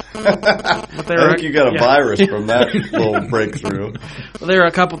 I think you got a virus from that little breakthrough. Well, there are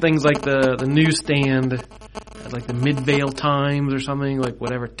a couple things like the newsstand, like the Midvale Times or something, like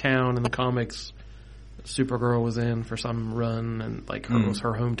whatever town in the comics Supergirl was in for some run, and it was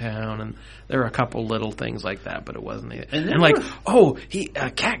her hometown, and there were a couple little things like that, but it wasn't it.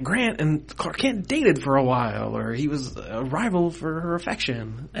 And Cat Grant and Clark Kent dated for a while, or he was a rival for her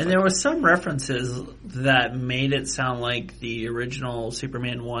affection. And there was some references that made it sound like the original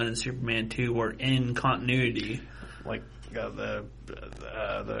Superman 1 and Superman 2 were in continuity. Like the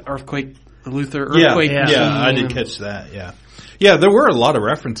earthquake, the Luthor earthquake. Yeah, I did catch that, Yeah, there were a lot of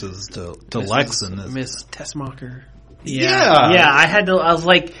references to Lex in this. Miss Tessmacher. Yeah, I was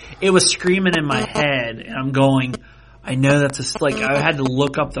like, it was screaming in my head, and I'm going, I know that's I had to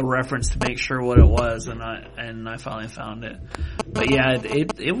look up the reference to make sure what it was, and I finally found it. But yeah,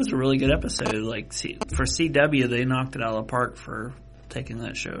 it was a really good episode. For CW, they knocked it out of the park for taking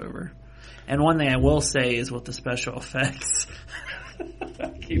that show over. And one thing I will say is with the special effects. I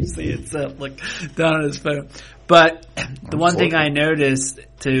keep seeing stuff down on his phone. But the one thing I noticed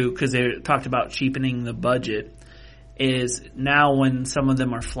too, because they talked about cheapening the budget, is now when some of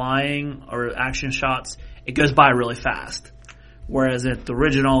them are flying or action shots, it goes by really fast. Whereas at the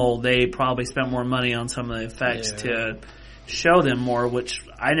original, they probably spent more money on some of the effects to show them more, which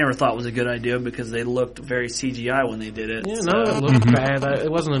I never thought was a good idea because they looked very CGI when they did it. Yeah, no, it looked bad.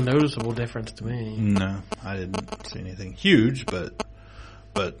 It wasn't a noticeable difference to me. No, I didn't see anything huge, but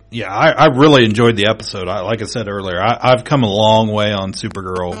But yeah, I really enjoyed the episode. Like I said earlier, I've come a long way on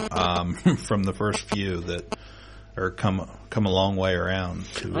Supergirl, from the first few that are come a long way around.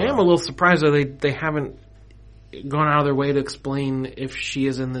 I am a little surprised though they haven't gone out of their way to explain if she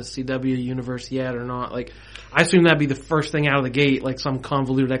is in the CW universe yet or not. Like, I assume that'd be the first thing out of the gate, like some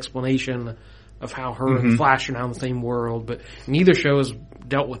convoluted explanation of how her and Flash are now in the same world, but neither show has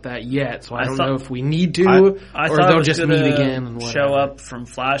dealt with that yet, so I don't know if we need to, or they'll just meet again and whatever. Show up from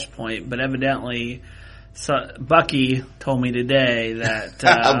Flashpoint, but evidently Bucky told me today that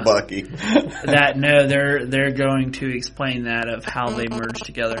Bucky that no, they're going to explain that of how they merge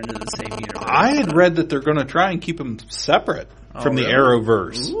together into the same universe. I had read that they're going to try and keep them separate from the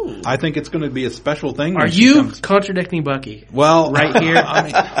Arrowverse. Ooh. I think it's going to be a special thing. Are you contradicting Bucky? Well, right here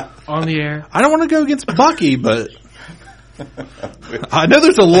on the air. I don't want to go against Bucky, but I know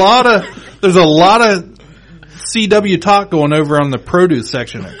there's a lot of CW talk going over on the produce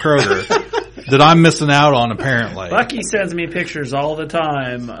section at Kroger that I'm missing out on, apparently. Bucky sends me pictures all the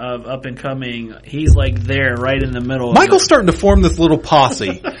time of up and coming. He's like there, right in the middle. Michael's starting to form this little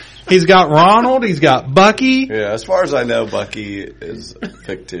posse. He's got Ronald. He's got Bucky. Yeah, as far as I know, Bucky is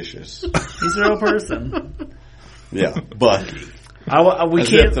fictitious. He's a real person. Yeah, Bucky. We as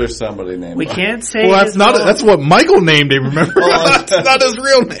can't. If there's somebody named. We Bucky. can't say. Well, that's what Michael named him. Remember, that's not his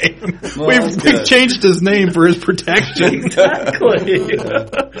real name. Well, we've changed his name for his protection. Exactly.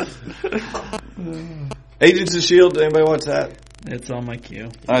 Agents of S.H.I.E.L.D. Anybody watch that? It's on my queue.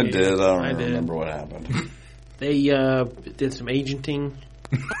 I did. I don't remember what happened. They did some agenting.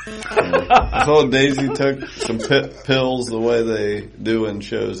 I saw Daisy took some pills the way they do in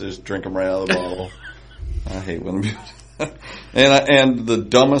shows. They just drink them right out of the bottle. I hate when and the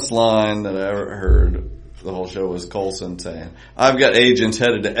dumbest line that I ever heard the whole show was Coulson saying, "I've got agents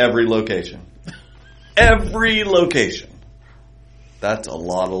headed to every location." Every location. That's a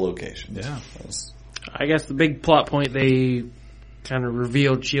lot of locations. Yeah. I guess the big plot point they kind of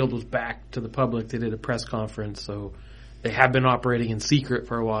revealed S.H.I.E.L.D. was back to the public. They did a press conference, so they have been operating in secret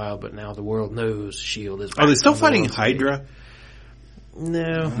for a while, but now the world knows S.H.I.E.L.D. is back. Are they still fighting Hydra?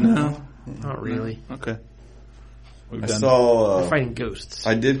 No, not really. Okay. I saw they're fighting ghosts.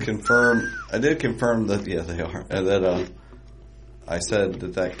 I did confirm that they are. And that I said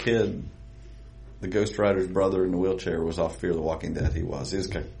that kid, the Ghost Rider's brother in the wheelchair, was off Fear the Walking Dead. He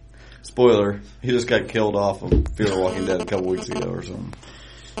just got, spoiler, he just got killed off of Fear the Walking Dead a couple weeks ago or something.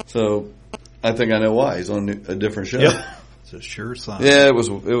 So I think I know why. He's on a different show. Yep. It's a sure sign. Yeah, it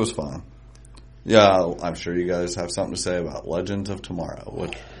was fun. Yeah, I'm sure you guys have something to say about Legends of Tomorrow.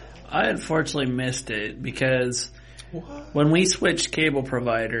 I unfortunately missed it because when we switched cable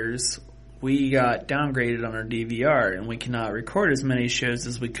providers, we got downgraded on our DVR, and we cannot record as many shows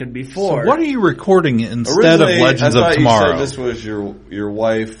as we could before. So what are you recording instead of Legends of Tomorrow? You said this was your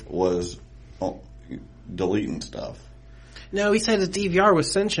wife was deleting stuff. No, he said his DVR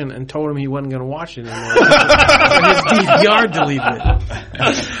was sentient and told him he wasn't going to watch it anymore. His DVR deleted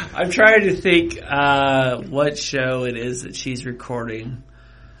it. I'm trying to think what show it is that she's recording.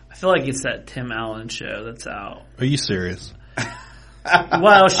 I feel like it's that Tim Allen show that's out. Are you serious?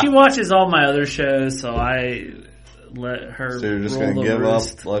 Well, she watches all my other shows, so I let her. So you're just going to give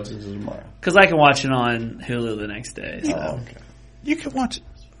up Legends of Tomorrow? Because I can watch it on Hulu the next day. So. Oh, okay. You can watch it.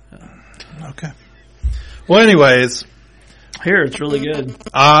 Okay. Well, anyways. Here, it's really good.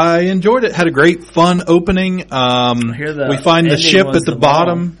 I enjoyed it. Had a great, fun opening. We find the ship at the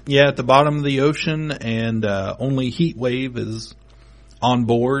bottom. Yeah, at the bottom of the ocean, and only Heatwave is on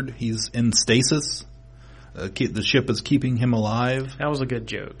board. He's in stasis. The ship is keeping him alive. That was a good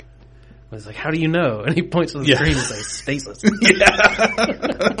joke. It's like, how do you know? And he points to the screen and says, stasis. Yeah.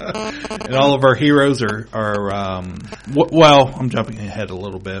 And all of our heroes are well, I'm jumping ahead a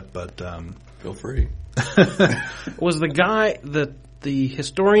little bit, but feel free. Was the guy the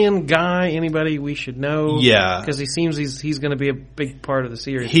historian guy anybody we should know? Yeah, because he seems he's going to be a big part of the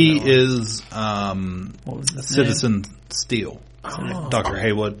series. He is Citizen Steel, Dr.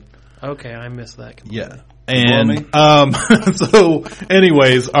 Haywood. Okay, I missed that completely. Yeah, and so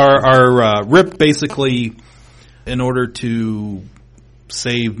anyways, our Rip basically, in order to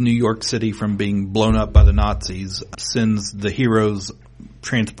save New York City from being blown up by the Nazis, sends the heroes,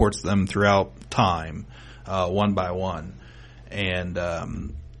 transports them throughout time, one by one. And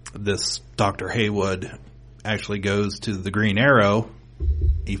this Dr. Haywood actually goes to the Green Arrow.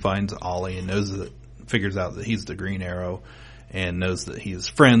 He finds Ollie and figures out that he's the Green Arrow, and knows that he's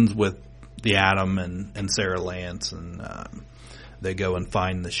friends with the Atom and Sarah Lance. And they go and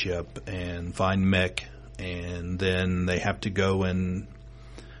find the ship and find Mick, and then they have to go and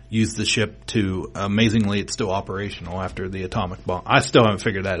use the ship to, amazingly, it's still operational after the atomic bomb. I still haven't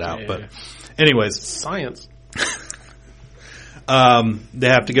figured that out, but anyways. Science. They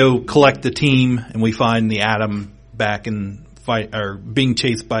have to go collect the team, and we find the Atom back in fight, or being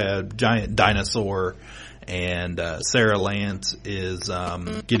chased by a giant dinosaur, and Sarah Lance is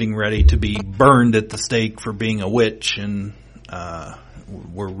getting ready to be burned at the stake for being a witch, and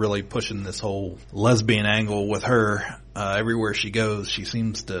we're really pushing this whole lesbian angle with her. Everywhere she goes, she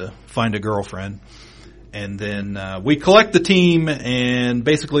seems to find a girlfriend. And then we collect the team, and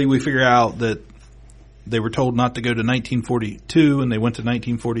basically we figure out that they were told not to go to 1942, and they went to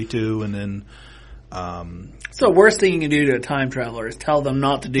 1942, and then... so the worst thing you can do to a time traveler is tell them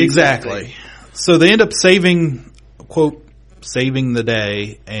not to do exactly. something. So they end up saving, quote, saving the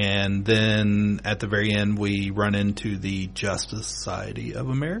day, and then at the very end we run into the Justice Society of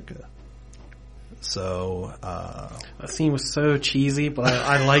America. So that scene was so cheesy, but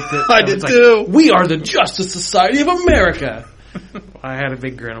I liked it. I did too. We are the Justice Society of America. I had a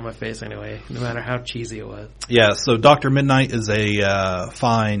big grin on my face anyway, no matter how cheesy it was. Yeah, so Dr. Midnight is a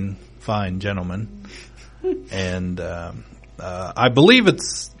fine gentleman. And I believe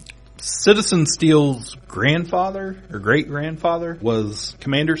it's Citizen Steele's grandfather or great-grandfather was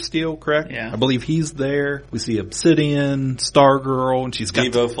Commander Steele, correct? Yeah. I believe he's there. We see Obsidian, Stargirl, and she's got...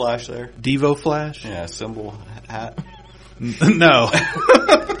 Devo Flash there? Devo Flash? Yeah, symbol hat. No.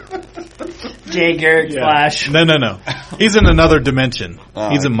 Jay Garrick Flash. No. He's in another dimension.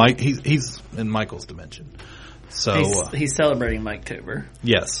 He's in Michael's dimension. So he's celebrating Mike-tober.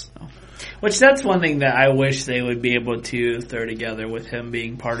 Yes. Which that's one thing that I wish they would be able to throw together with him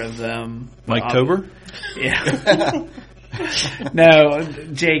being part of them. Mike-tober? Yeah. No,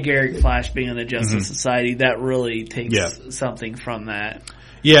 Jay Garrick Flash being in the Justice Society, that really takes something from that.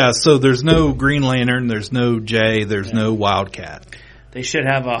 Yeah, so there's no Green Lantern, there's no Jay, there's no Wildcat. They should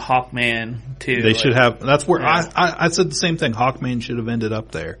have a Hawkman too. They should have. That's where I said the same thing. Hawkman should have ended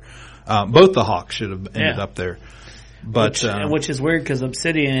up there. Both the Hawks should have ended up there. But which is weird because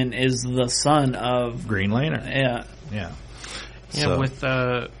Obsidian is the son of Green Lantern. Yeah. So. With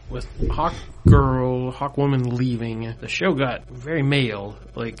Hawkwoman leaving, the show got very male.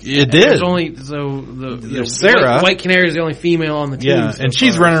 Like it did. There's only Sarah, White Canary is the only female on the team. Yeah, and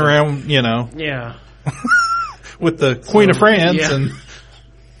she's running around, Yeah. with the Queen of France, and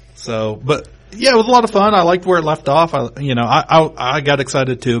so. But yeah, it was a lot of fun. I liked where it left off. I got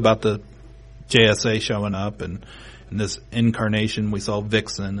excited too about the JSA showing up, and in this incarnation we saw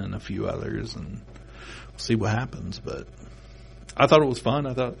Vixen and a few others, and we'll see what happens. But I thought it was fun.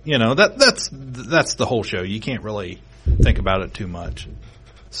 I thought, that's the whole show. You can't really think about it too much.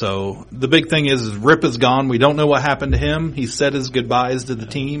 So the big thing is Rip is gone. We don't know what happened to him. He said his goodbyes to the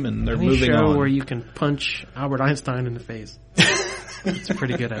team, and they're moving on. Show where you can punch Albert Einstein in the face. It's a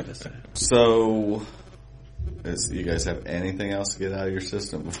pretty good episode. So, you guys have anything else to get out of your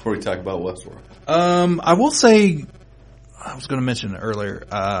system before we talk about Westworld? I will say, I was going to mention it earlier.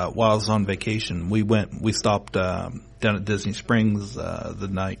 While I was on vacation, we stopped down at Disney Springs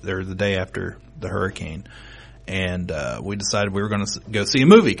the day after the hurricane, and we decided we were going to go see a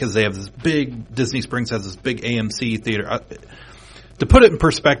movie because they have this big, Disney Springs has this big AMC theater. To put it in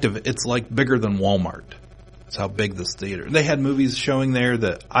perspective, it's like bigger than Walmart. That's how big this theater. They had movies showing there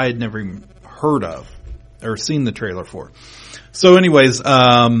that I had never even heard of or seen the trailer for. So anyways,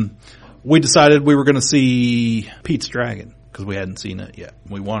 we decided we were going to see Pete's Dragon because we hadn't seen it yet.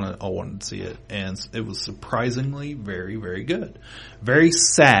 We all wanted to see it, and it was surprisingly very, very good. Very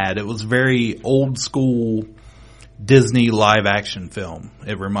sad. It was very old school Disney live action film.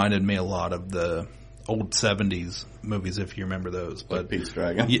 It reminded me a lot of the old 70s movies, if you remember those. But like Pete's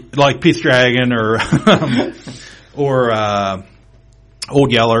Dragon. Like Pete's Dragon or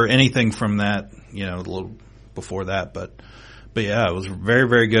Old Yeller, anything from that, a little before that. But yeah, it was very,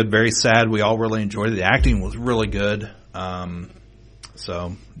 very good, very sad. We all really enjoyed it. The acting was really good.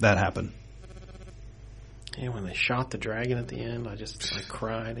 So that happened. Yeah, when they shot the dragon at the end, I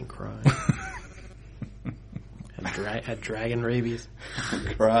cried and cried. Had dragon rabies.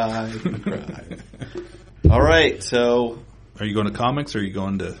 Cried and cried. All right, so are you going to comics or are you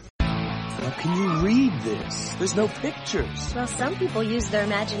going to? How can you read this? There's no pictures. Well, some people use their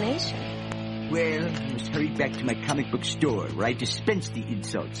imagination. Well, I must hurry back to my comic book store where I dispense the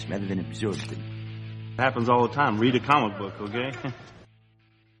insults rather than absorb them. It happens all the time. Read a comic book, okay?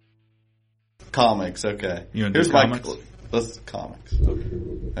 Comics, okay. You want to do comics? Let's comics.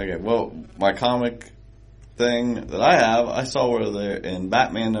 Okay, well, my comic thing that I have, I saw where they're in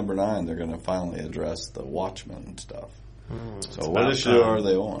Batman #9, they're going to finally address the Watchmen stuff. So what issue are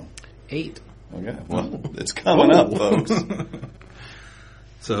they on? 8. Okay, well, it's coming up, folks.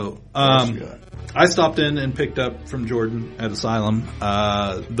 So, I stopped in and picked up from Jordan at Asylum,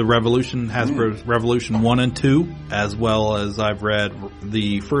 the Revolution, Hasbro's Revolution 1 and 2, as well as I've read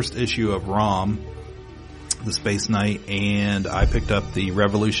the first issue of ROM, the Space Knight, and I picked up the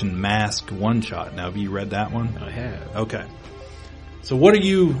Revolution Mask one-shot. Now, have you read that one? I have. Okay. So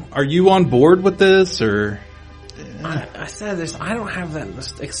are you on board with this, or? I said this, I don't have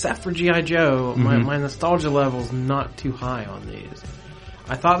that, except for G.I. Joe, my nostalgia level's not too high on these.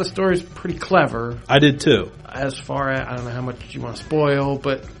 I thought the story's pretty clever. I did too. As far as, I don't know how much you want to spoil,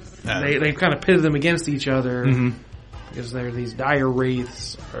 but they've kind of pitted them against each other because they're these dire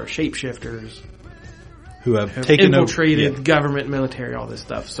wraiths or shapeshifters who have taken infiltrated government, military, all this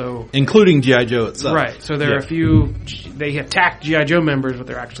stuff. So including G.I. Joe itself. Right. So there are a few, they attack G.I. Joe members, but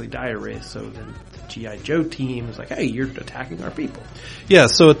they're actually dire wraiths. So then the G.I. Joe team is like, hey, you're attacking our people. Yeah,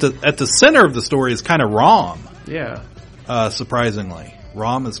 so at the center of the story is kind of Rom. Yeah. Surprisingly.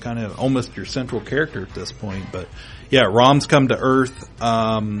 Rom is kind of almost your central character at this point, but yeah, Rom's come to Earth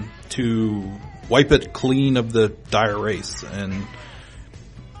to wipe it clean of the dire race, and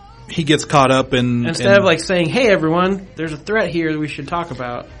he gets caught up in... Instead of like saying, hey everyone, there's a threat here that we should talk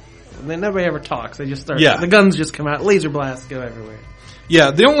about, and then nobody ever talks. They just start... Yeah. The guns just come out, laser blasts go everywhere.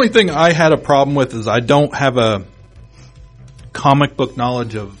 Yeah, the only thing I had a problem with is I don't have a comic book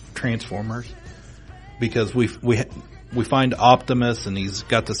knowledge of Transformers, because we find Optimus, and he's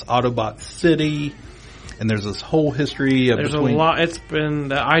got this Autobot city, and there's this whole history of a lot. It's been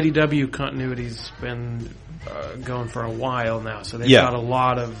the IDW continuity's been going for a while now, so they've got a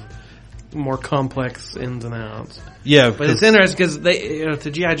lot of more complex ins and outs. Yeah, but it's interesting because they,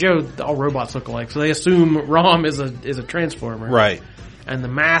 to G.I. Joe, all robots look alike, so they assume Rom is a Transformer, right? And the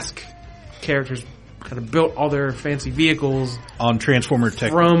Mask characters kind of built all their fancy vehicles on Transformer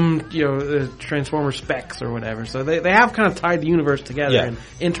tech from the Transformer specs or whatever. So they have kind of tied the universe together in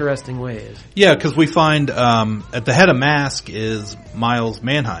interesting ways. Yeah, because we find at the head of Mask is Miles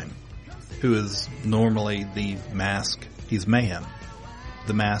Mannheim, who is normally the Mask. He's Mayhem,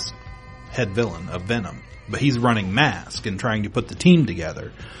 the Mask head villain of Venom, but he's running Mask and trying to put the team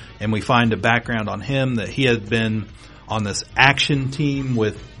together. And we find a background on him that he had been on this action team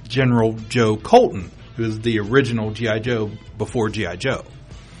with General Joe Colton, who is the original G.I. Joe before G.I. Joe.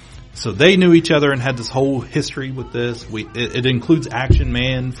 So they knew each other and had this whole history with this. It includes Action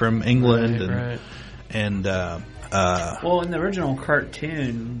Man from England, and well, in the original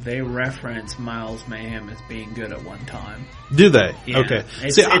cartoon, they reference Miles Mayhem as being good at one time. Do they? Yeah. Okay.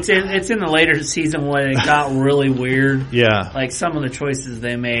 It's in the later season when it got really weird. Yeah. Like some of the choices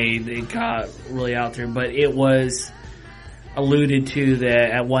they made, it got really out there, but it was alluded to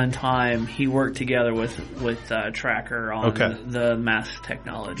that at one time he worked together with Tracker on the Mask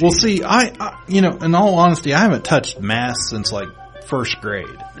technology. Well, see, I in all honesty, I haven't touched Mask since like first grade.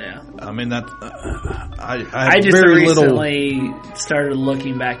 Yeah, I mean that I just very recently started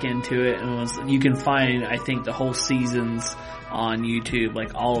looking back into it, and you can find I think the whole seasons on YouTube,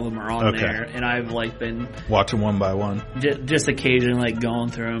 like all of them are on there, and I've like been watching one by one, just occasionally like going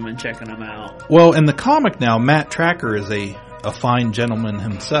through them and checking them out. Well, in the comic now, Matt Tracker is a fine gentleman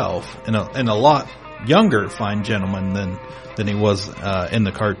himself, and a lot younger fine gentleman than he was in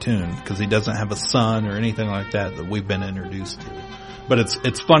the cartoon, because he doesn't have a son or anything like that we've been introduced to. But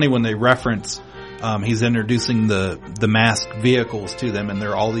it's funny when they reference. He's introducing the Mask vehicles to them, and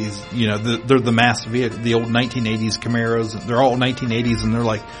they're all these, they're the Mask vehicle, the old 1980s Camaros. They're all 1980s, and they're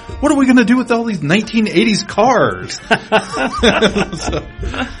like, what are we going to do with all these 1980s cars?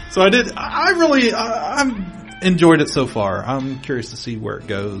 So I enjoyed it so far. I'm curious to see where it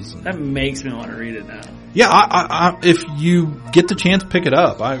goes. That makes me want to read it now. Yeah, I if you get the chance, pick it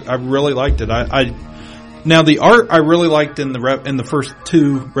up. I really liked it. Now the art I really liked in the first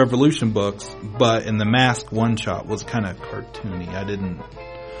two Revolution books, but in the Mask one shot was kind of cartoony.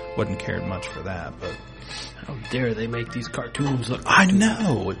 I wasn't caring much for that. But how dare they make these cartoons look? I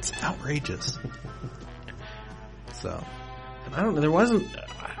know, it's outrageous. So, and I don't know.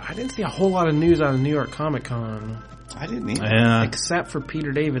 I didn't see a whole lot of news out of New York Comic Con. I didn't either. Yeah. Except for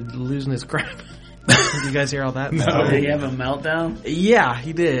Peter David losing his crap. Did you guys hear all that? No. Did he have a meltdown? Yeah,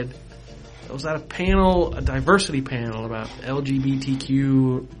 he did. It was at a diversity panel about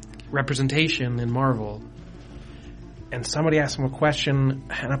LGBTQ representation in Marvel. And somebody asked him a question,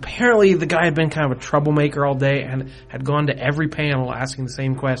 and apparently the guy had been kind of a troublemaker all day and had gone to every panel asking the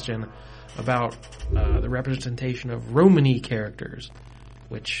same question about the representation of Romani characters,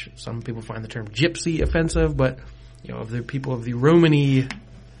 which some people find the term gypsy offensive, but of the people of the Romani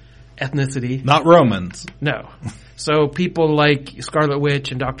ethnicity. Not Romans. No. So people like Scarlet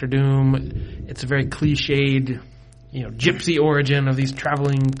Witch and Doctor Doom, it's a very cliched, gypsy origin of these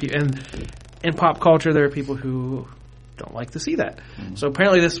traveling people. And in pop culture, there are people who don't like to see that. So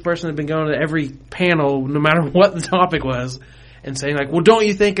apparently this person had been going to every panel, no matter what the topic was, and saying like, well, don't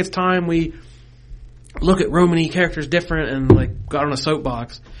you think it's time we look at Romany characters different, and like got on a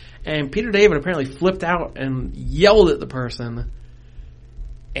soapbox. And Peter David apparently flipped out and yelled at the person.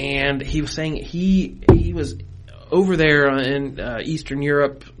 And he was saying he was over there in Eastern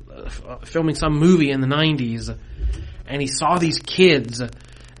Europe filming some movie in the 90s, and he saw these kids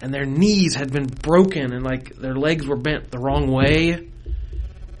and their knees had been broken and like their legs were bent the wrong way.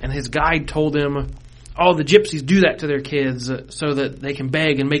 And his guide told him, oh, the gypsies do that to their kids so that they can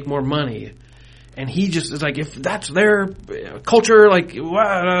beg and make more money. And he just is like, if that's their culture, like,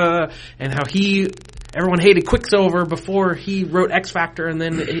 and how everyone hated Quicksilver before he wrote X Factor, and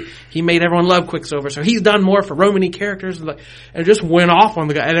then he made everyone love Quicksilver. So he's done more for Romany characters, and it just went off on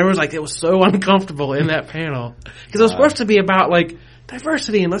the guy. And everyone was like, it was so uncomfortable in that panel because it was supposed to be about like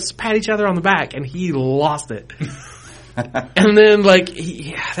diversity and let's pat each other on the back, and he lost it. And then like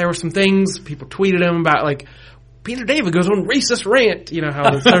there were some things people tweeted him about, like, Peter David goes on racist rant, you know how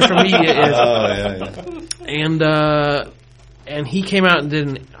the social media is. And he came out and did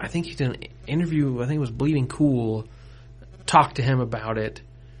an interview, I think it was Bleeding Cool, talked to him about it.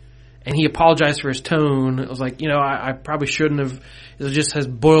 And he apologized for his tone. It was like, I probably shouldn't have, it just has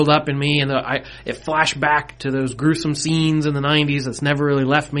boiled up in me, and it flashed back to those gruesome scenes in the 90s that's never really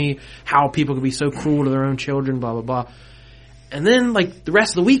left me, how people could be so cruel to their own children, blah, blah, blah. And then like the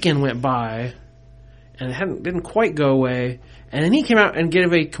rest of the weekend went by, and it didn't quite go away. And then he came out and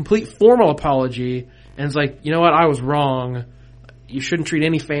gave a complete formal apology, and it's like, you know what, I was wrong. You shouldn't treat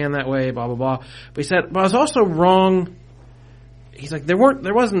any fan that way, blah, blah, blah. But he said, but I was also wrong. He's like, there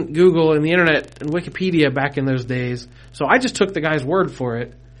wasn't Google and the internet and Wikipedia back in those days, so I just took the guy's word for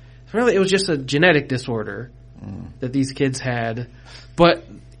it. Really, it was just a genetic disorder that these kids had. But,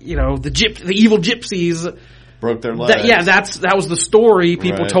 the evil gypsies broke their legs. That was the story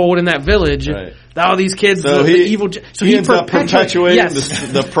people told in that village. Right. All these kids, so he ends up perpetuating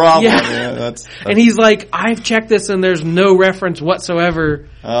the problem. Yeah. And he's like, I've checked this and there's no reference whatsoever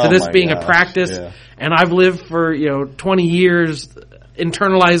to this being a practice. Yeah. And I've lived for 20 years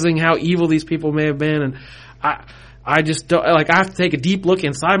internalizing how evil these people may have been, and I just don't, like, I have to take a deep look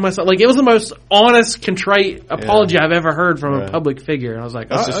inside myself. Like, it was the most honest, contrite apology I've ever heard from a public figure. And I was like,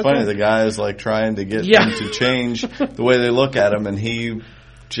 that's just funny. The guy is like trying to get them to change the way they look at him, and he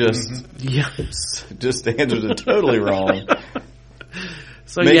just answers it totally wrong.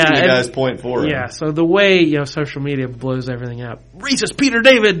 So making the guy's point for him. Yeah, so the way social media blows everything up. Racist Peter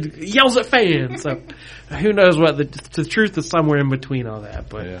David yells at fans. So who knows what the truth is somewhere in between all that,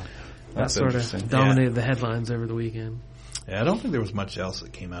 but that sort of dominated the headlines over the weekend. Yeah, I don't think there was much else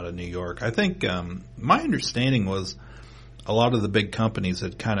that came out of New York. I think my understanding was a lot of the big companies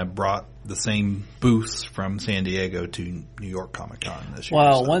had kind of brought the same booths from San Diego to New York Comic Con this year.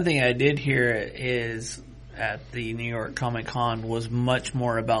 Well, one thing I did hear is at the New York Comic Con was much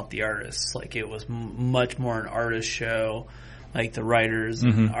more about the artists. Like, it was much more an artist show, like the writers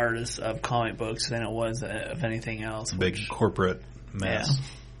and artists of comic books, than it was of anything else. Big corporate mess. Yeah.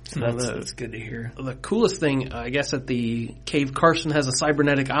 So that's good to hear. The coolest thing, I guess, at the Cave Carson Has a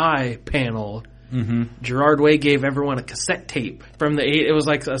Cybernetic Eye panel, Gerard Way gave everyone a cassette tape from it was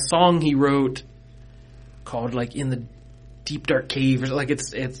like a song he wrote called like In the Deep Dark Cave, or like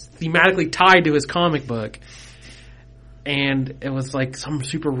it's thematically tied to his comic book, and it was like some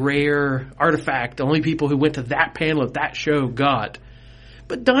super rare artifact only people who went to that panel at that show got.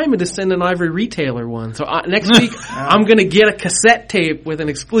 But Diamond is sending Ivory Retailer one, so next week I'm going to get a cassette tape with an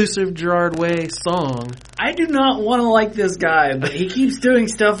exclusive Gerard Way song. I do not want to like this guy, but he keeps doing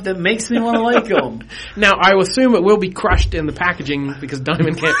stuff that makes me want to like him. Now, I assume it will be crushed in the packaging because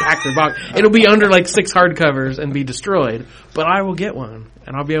Diamond can't pack their box. It'll be under like 6 hardcovers and be destroyed, but I will get one,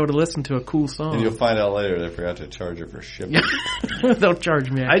 and I'll be able to listen to a cool song. And you'll find out later they forgot to charge her for shipping. They'll charge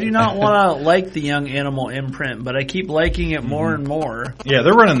me. I do not want to like the Young Animal imprint, but I keep liking it more and more. Yeah,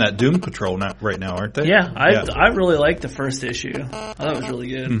 they're running that Doom Patrol right now, aren't they? Yeah, I really liked the first issue. I thought it was really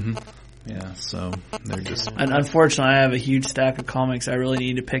good. Yeah, so they're just... And unfortunately, I have a huge stack of comics I really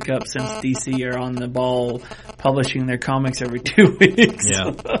need to pick up since DC are on the ball publishing their comics every 2 weeks.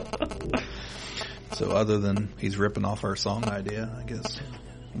 Yeah. So other than he's ripping off our song idea, I guess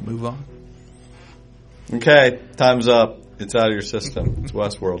we'll move on. Okay, time's up. It's out of your system. It's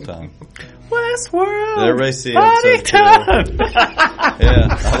Westworld time. Westworld! Did everybody see it? Time! Yeah,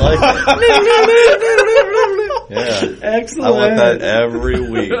 I like it. Yeah. Excellent. I want that every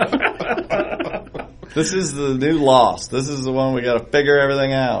week. This is the new Lost. This is the one we got to figure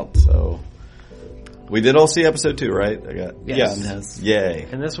everything out. So We did all see episode 2, right? Yes. Yay.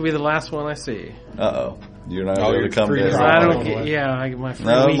 And this will be the last one I see. Uh-oh. You're not able to come to I don't get, my free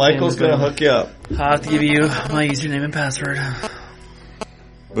No, Michael's going to hook you up. I'll have to give you my username and password.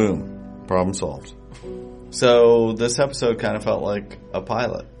 Boom. Problem solved. So this episode kind of felt like a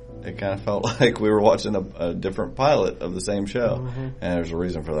pilot. It kind of felt like we were watching a different pilot of the same show. Mm-hmm. And there's a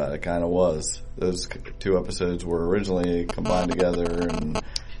reason for that. It kind of was. Those 2 episodes were originally combined together, and it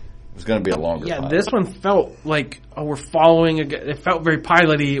was going to be a longer pilot. This one felt like we're following it felt very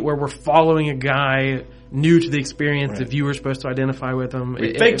pilot-y, where we're following a guy new to the experience. The viewer's supposed to identify with him.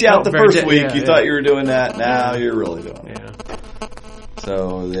 We faked you out the first week. You thought you were doing that. Now you're really doing it. Yeah.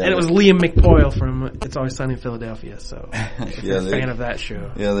 So, and it was Liam McPoyle from It's Always Sunny in Philadelphia, so if you're a fan of that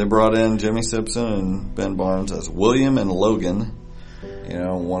show. Yeah, they brought in Jimmy Simpson and Ben Barnes as William and Logan. You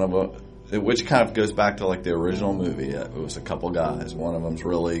know, one of them, which kind of goes back to like the original movie. It was a couple guys. One of them's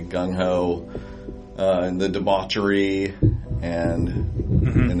really gung-ho and the debauchery, and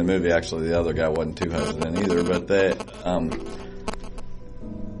in the movie, actually, the other guy wasn't too hesitant either. But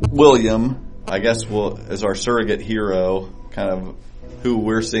William, I guess, is our surrogate hero, kind of who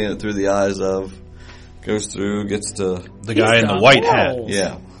we're seeing it through the eyes of, goes through, gets to... The guy in the white hat.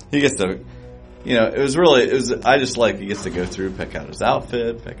 Yeah. He gets to... You know, I just like he gets to go through, pick out his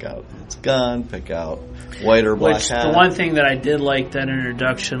outfit, pick out his gun, pick out white or black hat. The one thing that I did like that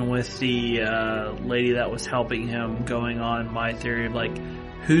introduction with the lady that was helping him, going on my theory of like,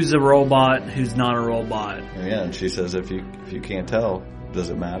 who's a robot, who's not a robot. Yeah, and she says, if you can't tell, does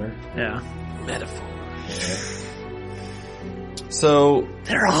it matter? Yeah. Metaphor. Yeah. So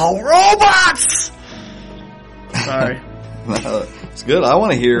they're all robots. Sorry. It's good. I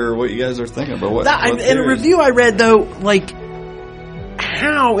want to hear what you guys are thinking about. In a review I read, though, like,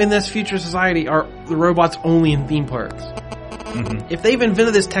 how in this future society are the robots only in theme parks? Mm-hmm. If they've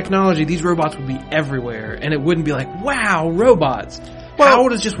invented this technology, these robots would be everywhere, and it wouldn't be like, wow, robots. Well, how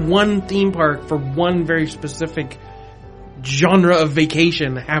does just one theme park for one very specific genre of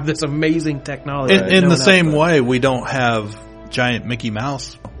vacation have this amazing technology? In the same way, we don't have giant Mickey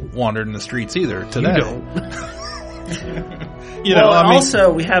Mouse wandering the streets either today. You don't.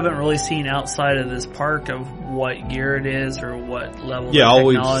 Also, we haven't really seen outside of this park of what year it is or what level of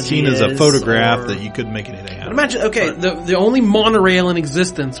technology all we've seen is a photograph that you couldn't make anything out of. Imagine, the only monorail in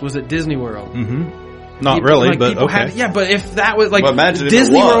existence was at Disney World. Mm-hmm. Not really, but okay. But if that was like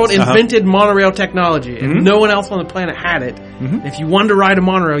Disney World invented monorail technology and no one else on the planet had it, if you wanted to ride a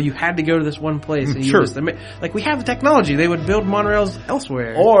monorail, you had to go to this one place. And you like we have the technology, they would build monorails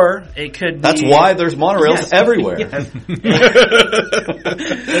elsewhere. Or it could be... That's why there's monorails everywhere. Yes.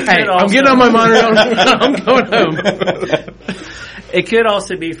 Hey, I'm getting on my monorail. I'm going home. It could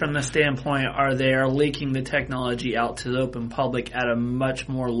also be from the standpoint they are leaking the technology out to the open public at a much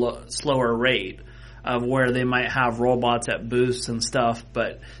more slower rate. Of where they might have robots at booths and stuff,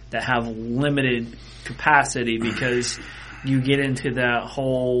 but that have limited capacity because you get into that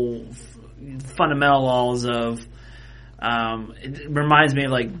whole fundamental laws of, it reminds me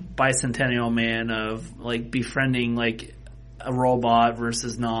of like Bicentennial Man of like befriending like a robot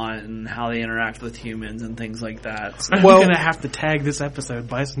versus not and how they interact with humans and things like that. So. I'm going to have to tag this episode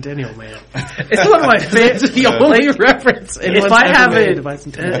Bicentennial Man. It's one of my favorites. It's the only reference. If I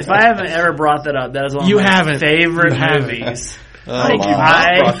haven't ever brought that up, that is one of my favorite movies. I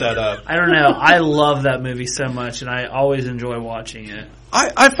brought that up. I don't know. I love that movie so much and I always enjoy watching it.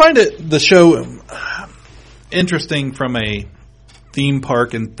 I find the show interesting from a theme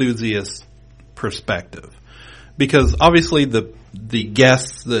park enthusiast perspective. Because obviously the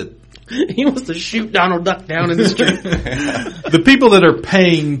guests that... He wants to shoot Donald Duck down in the street. The people that are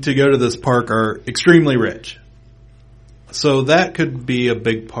paying to go to this park are extremely rich. So that could be a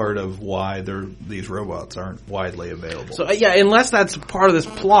big part of why these robots aren't widely available. So unless that's part of this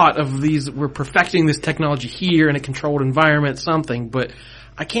plot of we're perfecting this technology here in a controlled environment, something. But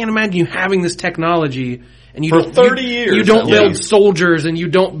I can't imagine you having this technology and you for 30 years. You don't build soldiers and you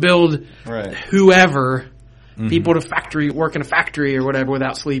don't build whoever... People to work in a factory or whatever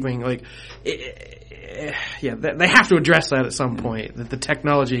without sleeping. Like, they have to address that at some point, that the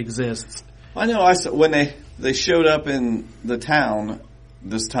technology exists. I know, when they showed up in the town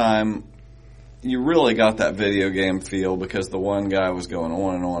this time, you really got that video game feel because the one guy was going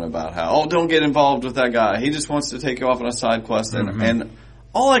on and on about how, don't get involved with that guy. He just wants to take you off on a side quest. And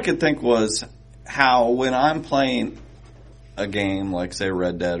all I could think was how when I'm playing a game like, say,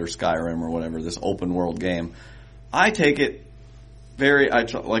 Red Dead or Skyrim or whatever, this open world game, I take it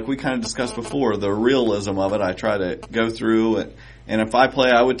like we kind of discussed before, the realism of it. I try to go through And if I play,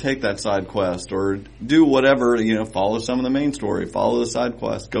 I would take that side quest or do whatever, follow some of the main story, follow the side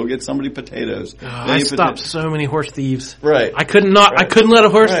quest, go get somebody potatoes. I stopped so many horse thieves. Right. I couldn't let a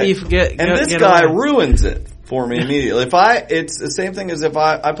horse thief get this guy ruins it for me immediately. It's the same thing as if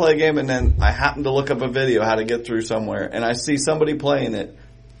I play a game and then I happen to look up a video how to get through somewhere and I see somebody playing it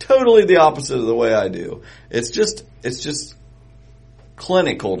totally the opposite of the way I do. It's just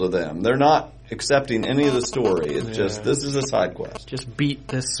clinical to them. They're not accepting any of the story. It's just, this is a side quest. Just beat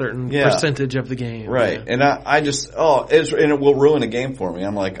this certain percentage of the game. Right. Yeah. And I just, and it will ruin a game for me.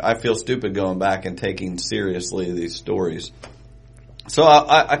 I'm like, I feel stupid going back and taking seriously these stories. So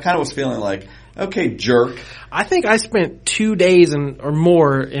I kind of was feeling like, okay, jerk. I think I spent 2 days or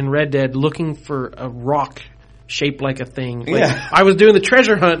more in Red Dead looking for a rock shaped like a thing. I was doing the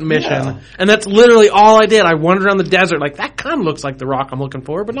treasure hunt mission, and that's literally all I did. I wandered around the desert, like, that kind of looks like the rock I'm looking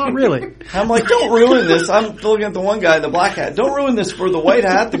for, but not really. I'm like, don't ruin this. I'm looking at the one guy in the black hat. Don't ruin this for the white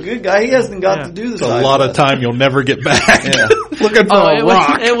hat, the good guy. He hasn't got to do this. It's a lot of time you'll never get back. Looking for a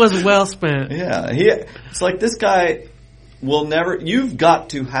rock. It was well spent. Yeah. It's like this guy will never, you've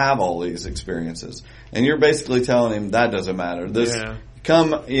got to have all these experiences. And you're basically telling him that doesn't matter.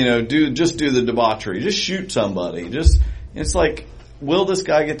 Come, just do the debauchery. Just shoot somebody. It's like, will this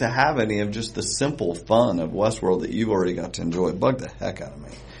guy get to have any of just the simple fun of Westworld that you've already got to enjoy? It bugged the heck out of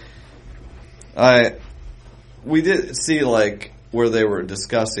me. We did see, where they were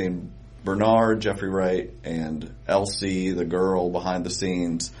discussing Bernard, Jeffrey Wright, and Elsie, the girl behind the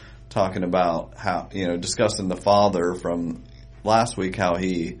scenes, talking about how, discussing the father from last week, how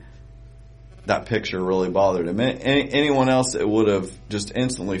that picture really bothered him. Anyone else, it would have just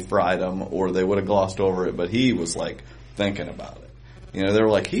instantly fried him, or they would have glossed over it, but he was thinking about it. They were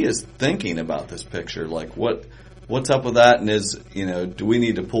like, he is thinking about this picture. What's up with that? And do we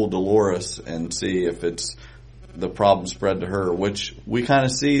need to pull Dolores and see if it's the problem spread to her, which we kind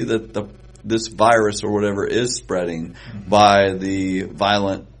of see that this virus or whatever is spreading by the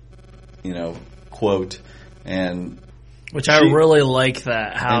violent, quote, and which I really like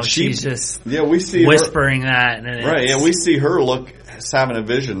that, how she's just we see whispering that. And right, yeah, we see her having a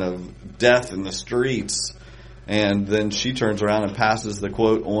vision of death in the streets, and then she turns around and passes the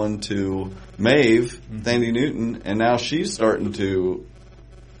quote on to Maeve, Thandie Newton, and now she's starting to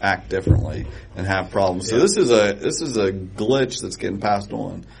act differently and have problems. So this is a glitch that's getting passed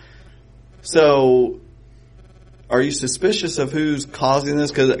on. So, are you suspicious of who's causing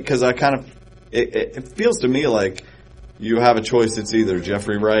this? Because I kind of, it feels to me like you have a choice. It's either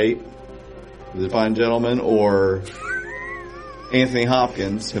Jeffrey Wright, the fine gentleman, or Anthony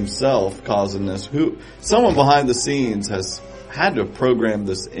Hopkins himself causing this. Someone behind the scenes has had to program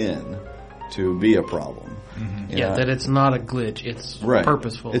this in to be a problem. Mm-hmm. That it's not a glitch. It's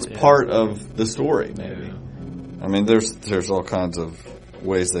purposeful. It's part of the story, maybe. Yeah. I mean, there's all kinds of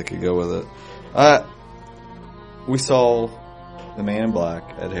ways they could go with it. We saw the Man in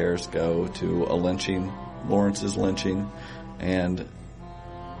Black, Ed Harris, go to a lynching, Lawrence's lynching, and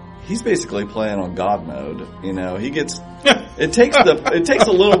he's basically playing on God mode. He gets it takes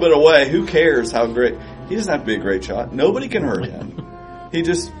a little bit away. Who cares how great? He doesn't have to be a great shot. Nobody can hurt him. He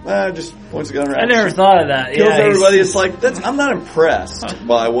just points a gun around. I never thought of that. Kills everybody. It's like I'm not impressed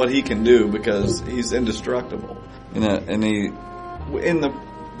by what he can do because he's indestructible. And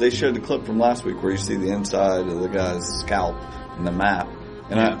they showed the clip from last week where you see the inside of the guy's scalp in the map.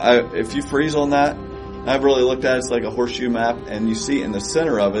 And if you freeze on that, I've really looked at it. It's like a horseshoe map, and you see in the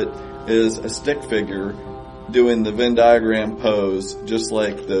center of it is a stick figure doing the Venn diagram pose, just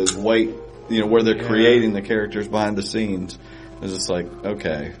like those white, where they're creating the characters behind the scenes. It's just like,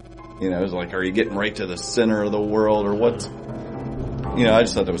 okay, it's like, are you getting right to the center of the world, or what's? I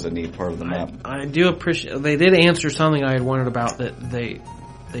just thought that was a neat part of the map. I do appreciate they did answer something I had wondered about, that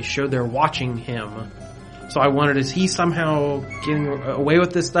they showed they're watching him. So I wondered, is he somehow getting away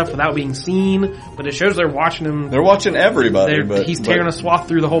with this stuff without being seen? But it shows they're watching him. They're watching everybody. He's tearing a swath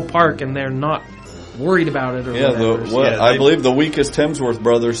through the whole park, and they're not worried about it. Or whatever. I believe the weakest Hemsworth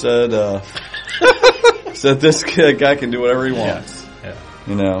brother said this guy can do whatever he wants.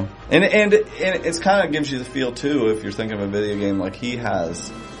 Yeah. And it's kind of gives you the feel too, if you're thinking of a video game, like he has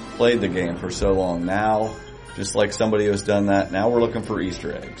played the game for so long now. Just like somebody who's done that. Now we're looking for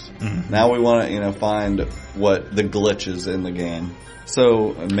Easter eggs. Mm-hmm. Now we want to, find what the glitches in the game.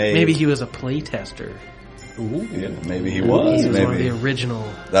 So maybe he was a play tester. Ooh. Yeah, maybe he was. Maybe one of the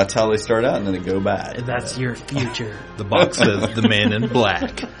original. That's how they start out, and then they go bad. That's your future. The box says the Man in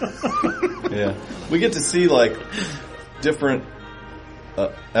Black. Yeah, we get to see different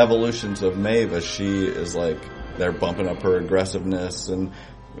evolutions of Maeve as she is they're bumping up her aggressiveness and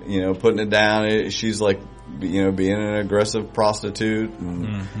putting it down. She's being an aggressive prostitute,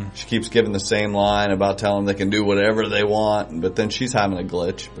 and she keeps giving the same line about telling them they can do whatever they want, but then she's having a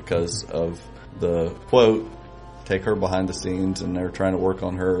glitch because of the quote, take her behind the scenes, and they're trying to work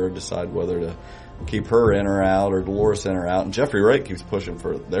on her, decide whether to keep her in or out, or Dolores in or out, and Jeffrey Wright keeps pushing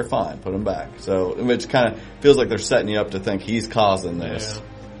for, they're fine, put him back. So it kind of feels like they're setting you up to think he's causing this. Yeah.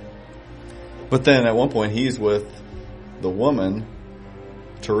 But then at one point he's with the woman,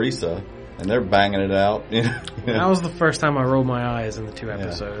 Teresa, and they're banging it out. That was the first time I rolled my eyes in the 2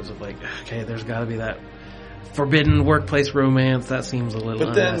 episodes of like, okay, there's got to be that forbidden workplace romance. That seems a little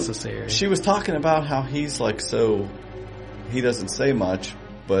unnecessary. She was talking about how he's like so, he doesn't say much,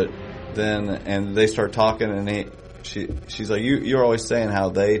 but then, and they start talking, and she's like, you're always saying how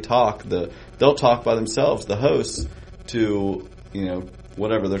they talk. They'll talk by themselves, the hosts, to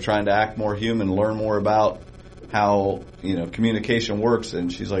whatever, they're trying to act more human, learn more about how communication works.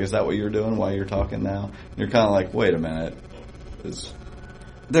 And she's like, is that what you're doing while you're talking now? And you're kind of like, wait a minute.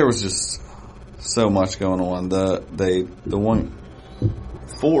 There was just so much going on. The one,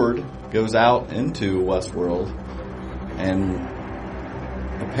 Ford goes out into Westworld, and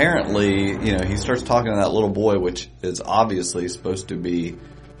apparently, he starts talking to that little boy, which is obviously supposed to be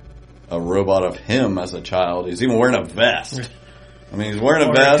a robot of him as a child. He's even wearing a vest. I mean, he's wearing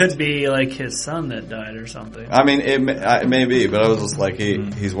a vest. It could be like his son that died or something. I mean, it may be, but I was just like,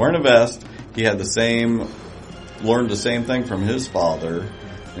 he's wearing a vest. He had learned the same thing from his father,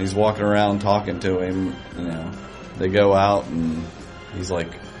 and he's walking around talking to him. They go out, and he's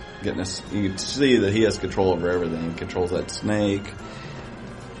like you can see that he has control over everything. He controls that snake.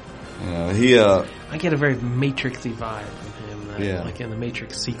 I get a very Matrixy vibe from him. Like in the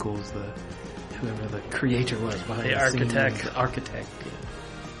Matrix sequels, whoever the creator was behind the architect. The architect. Yeah.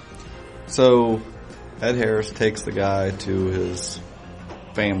 So Ed Harris takes the guy to his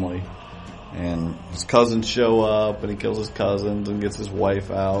family, and his cousins show up, and he kills his cousins and gets his wife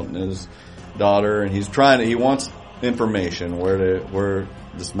out and his daughter, and he wants information where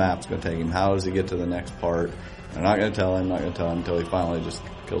this map's going to take him. How does he get to the next part? They're not going to tell him until he finally just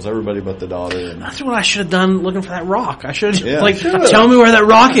kills everybody but the daughter. That's what I should have done looking for that rock. I should have tell me where that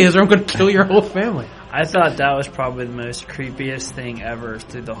rock is, or I'm going to kill your whole family. I thought that was probably the most creepiest thing ever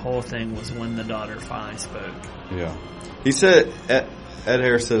through the whole thing, was when the daughter finally spoke. Yeah. He said, Ed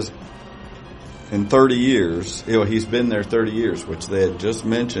Harris says, in 30 years, he's been there 30 years, which they had just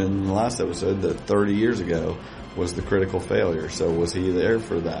mentioned in the last episode that 30 years ago was the critical failure. So was he there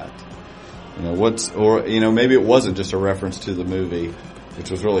for that? Maybe it wasn't just a reference to the movie, which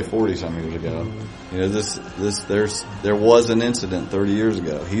was really 40-some years ago. There was an incident 30 years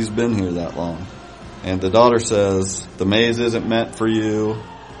ago. He's been here that long. And the daughter says, the maze isn't meant for you.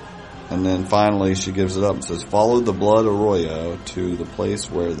 And then finally she gives it up and says, follow the blood arroyo to the place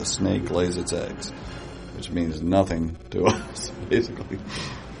where the snake lays its eggs. Which means nothing to us, basically.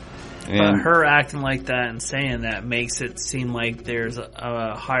 But her acting like that and saying that makes it seem like there's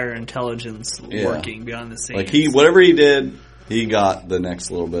a higher intelligence working behind the scenes. Like whatever he did, he got the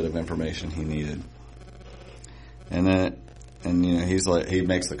next little bit of information he needed. And he's like, he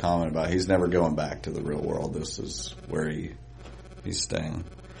makes the comment about he's never going back to the real world. This is where he's staying.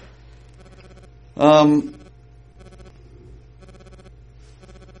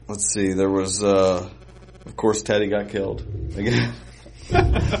 Let's see. There was, of course, Teddy got killed again.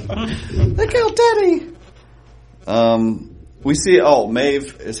 They killed Teddy. We see,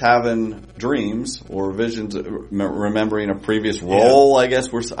 Maeve is having dreams or visions, remembering a previous role. I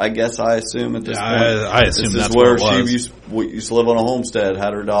assume at this point. I assume this that's is where what she used to live on a homestead,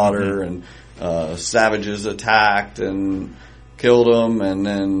 had her daughter, and savages attacked and killed them, and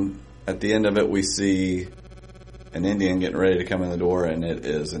then at the end of it, we see an Indian getting ready to come in the door, and it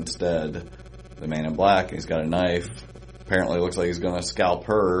is instead the Man in Black. He's got a knife. Apparently, it looks like he's going to scalp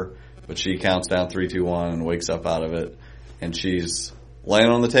her, but she counts down 3, 2, 1 and wakes up out of it. And she's laying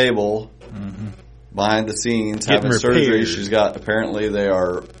on the table behind the scenes having surgery. She's got, apparently they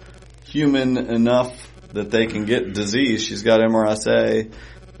are human enough that they can get disease. She's got MRSA.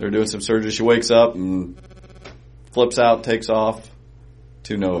 They're doing some surgery. She wakes up and flips out, takes off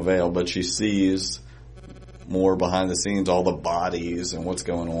to no avail, but she sees more behind the scenes, all the bodies and what's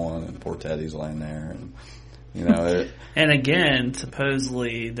going on, and poor Teddy's laying there. And, and again,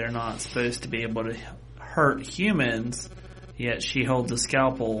 supposedly they're not supposed to be able to hurt humans, yet she holds a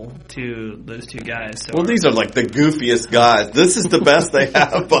scalpel to those two guys. So these are like the goofiest guys. This is the best they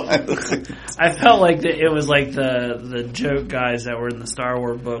have behind the scenes. I felt like it was like the joke guys that were in the Star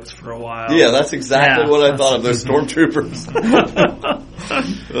Wars books for a while. Yeah, that's exactly what I thought of those stormtroopers.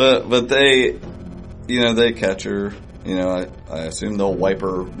 But they, they catch her, You know, I assume they'll wipe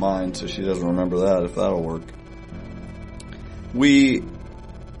her mind so she doesn't remember that, if that'll work. We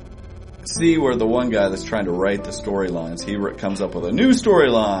see where the one guy that's trying to write the storylines, he comes up with a new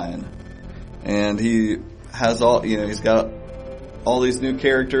storyline. And he has all, you know, he's got all these new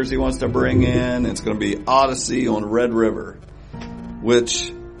characters he wants to bring in. It's going to be Odyssey on Red River.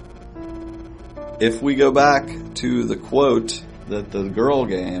 Which, if we go back to the quote that the girl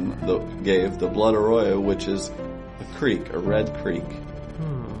gave, the Blood Arroyo, which is a creek, a red creek.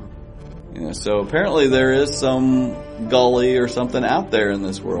 You know, so apparently there is some gully or something out there in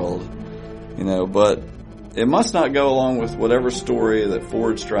this world. You know, but it must not go along with whatever story that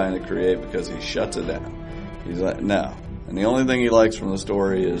Ford's trying to create because he shuts it down. He's like, no. And the only thing he likes from the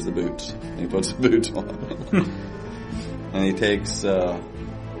story is the boots. And he puts the boots on. And he takes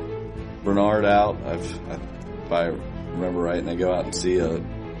Bernard out. If I remember right, and they go out and see a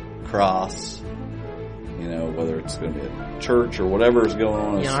cross. You know, whether it's going to be a church or whatever is going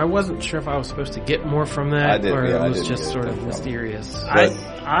on. Yeah, I wasn't sure if I was supposed to get more from that or it was just sort of mysterious.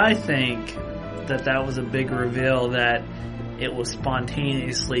 I think that was a big reveal that it was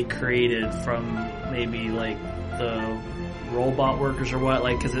spontaneously created from maybe like the robot workers or what,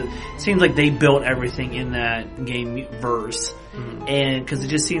 like, because it seems like they built everything in that game verse. And because it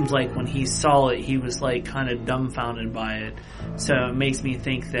just seems like when he saw it, he was like kind of dumbfounded by it. So it makes me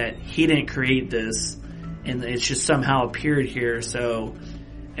think that he didn't create this and it's just somehow appeared here, so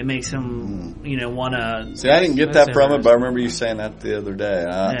it makes him, you know, want to... See, I didn't get that from it, but I remember you saying that the other day.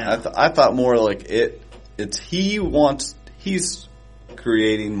 I thought more like he's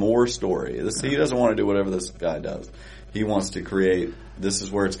creating more story. He doesn't want to do whatever this guy does. He wants to create, this is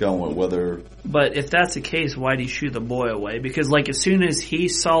where it's going, whether... But if that's the case, why did he shoo the boy away? Because, like, as soon as he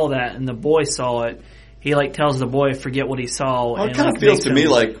saw that and the boy saw it, he, like, tells the boy, forget what he saw. Well, it kind of feels to me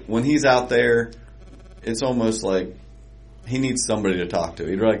like when he's out there, it's almost like he needs somebody to talk to.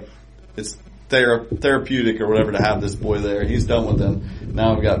 He'd like, it's therapeutic or whatever to have this boy there. He's done with him.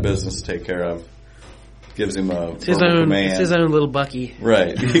 Now we've got business to take care of. Gives him a command. It's his own little Bucky.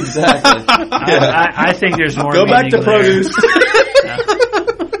 Right, exactly. I think there's more. Go back to produce.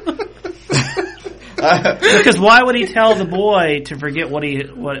 Because why would he tell the boy to forget what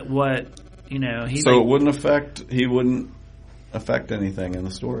you know? So it wouldn't affect anything in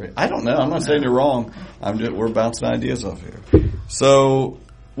the story. I don't know. I'm not saying you're wrong. We're bouncing ideas off here. So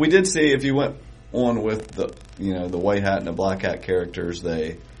we did see, if you went on with the white hat and the black hat characters,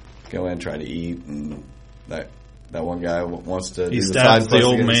 they go in and try to eat, and that one guy wants to. He stabs the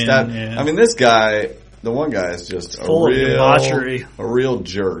old man. Yeah. I mean, this guy, the one guy, is just full of debauchery, a real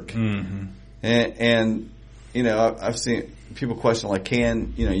jerk. Mm-hmm. And you know, I've seen people question, like,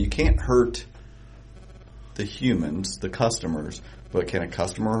 you can't hurt the humans, the customers, but can a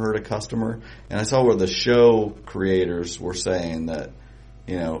customer hurt a customer? And I saw where the show creators were saying that,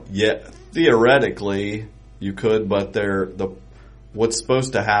 theoretically you could, but what's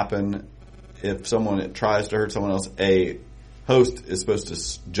supposed to happen if someone tries to hurt someone else, a host is supposed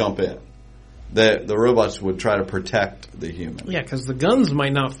to jump in. The robots would try to protect the human. Yeah, because the guns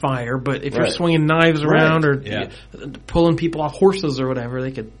might not fire, but if you're swinging knives around or pulling people off horses or whatever,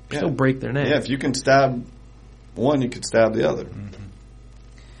 they could still break their neck. Yeah, if you can stab one, you could stab the other.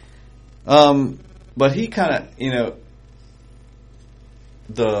 Mm-hmm. But he kind of,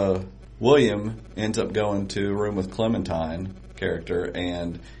 the William ends up going to a room with Clementine character,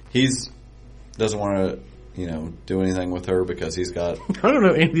 and doesn't want to, do anything with her because he's got... I don't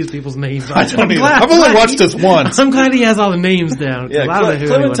know any of these people's names. I've only watched this once. I'm glad he has all the names down. Yeah, I don't know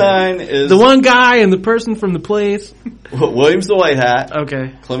Clementine is... the one guy and the person from the place. William's the white hat.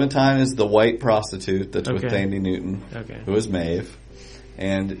 Okay. Clementine is the white prostitute that's with Thandie Newton, who is Maeve.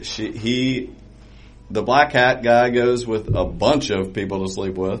 And the black hat guy goes with a bunch of people to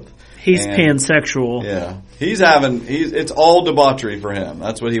sleep with. He's pansexual. Yeah. It's all debauchery for him.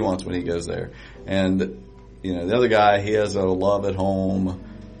 That's what he wants when he goes there. And... the other guy, he has a love at home.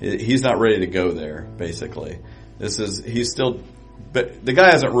 He's not ready to go there, basically. But the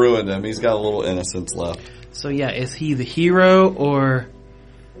guy hasn't ruined him. He's got a little innocence left. So is he the hero, or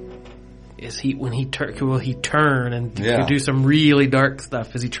is he, will he turn and do some really dark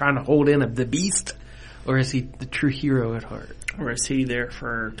stuff? Is he trying to hold in the beast, or is he the true hero at heart? Or is he there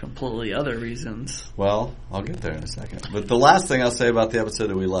for completely other reasons? Well, I'll get there in a second. But the last thing I'll say about the episode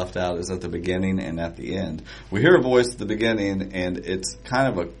that we left out is at the beginning and at the end. We hear a voice at the beginning, and it's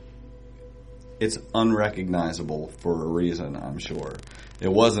kind of it's unrecognizable for a reason, I'm sure.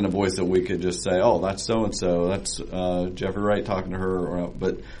 It wasn't a voice that we could just say, oh, that's so-and-so, that's Jeffrey Wright talking to her.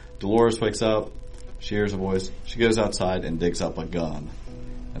 But Dolores wakes up, she hears a voice, she goes outside and digs up a gun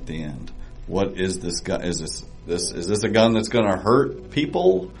at the end. What is this gun? Is this Is this a gun that's going to hurt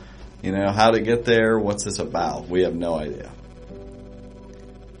people? You know, how to get there? What's this about? We have no idea.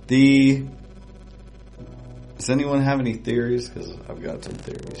 Does anyone have any theories? Because I've got some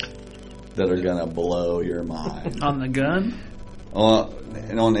theories that are going to blow your mind. On the gun?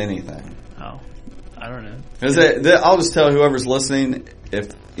 On anything. Oh, I don't know. I'll just tell whoever's listening,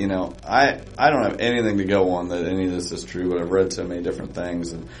 if, you know, I don't have anything to go on that any of this is true, but I've read so many different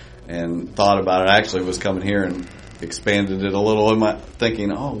things and thought about it. I actually was coming here and expanded it a little in my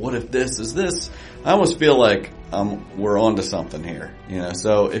thinking, oh, what if this is this? I almost feel like we're onto something here, you know.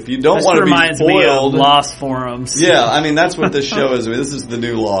 So if you don't want to be spoiled, me of Lost forums. Yeah, I mean that's what this show is. I mean, this is the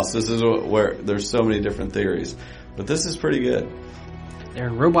new Lost. This is where there's so many different theories, but this is pretty good. They're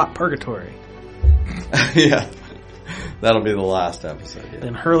in robot purgatory. Yeah, that'll be the last episode. Yeah.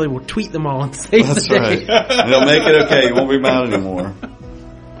 Then Hurley will tweet them all and save That's the right. day. They'll make it okay. You won't be mad anymore.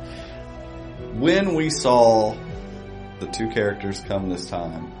 When we saw the two characters come this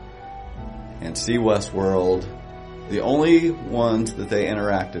time and see Westworld, the only ones that they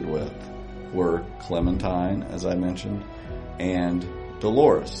interacted with were Clementine, as I mentioned, and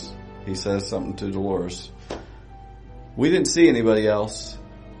Dolores. He says something to Dolores. We didn't see anybody else.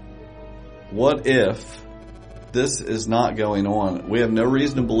 What if this is not going on? We have no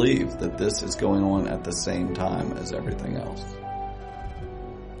reason to believe that this is going on at the same time as everything else.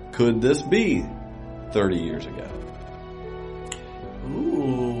 Could this be 30 years ago?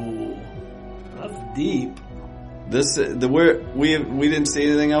 Ooh, that's deep. We didn't see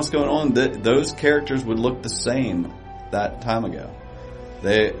anything else going on. Those characters would look the same that time ago.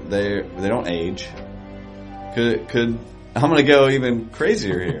 They don't age. Could I'm going to go even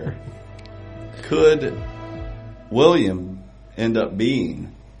crazier here. Could William end up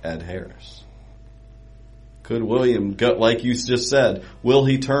being Ed Harris? Could William go, like you just said, will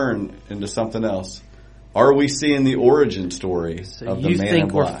he turn into something else? Are we seeing the origin story of the Man in Black? You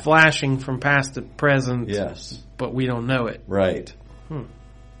think we're flashing from past to present? Yes. But we don't know it. Right.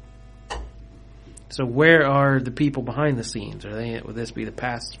 So where are the people behind the scenes? Would this be the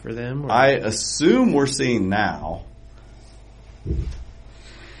past for them? Or? I assume we're seeing now.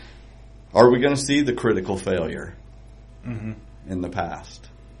 Are we going to see the critical failure in the past?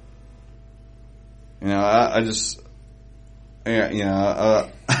 You know, I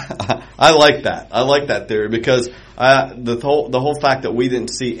like that. I like that theory because the whole fact that we didn't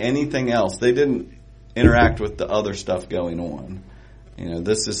see anything else, they didn't interact with the other stuff going on. You know,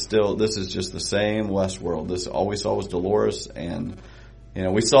 this is just the same Westworld. All we saw was Dolores, and you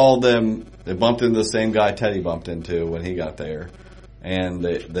know, we saw them. They bumped into the same guy Teddy bumped into when he got there, and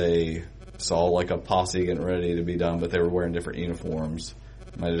they saw like a posse getting ready to be done, but they were wearing different uniforms.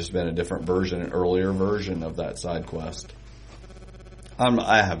 Might have just been a different version, an earlier version of that side quest.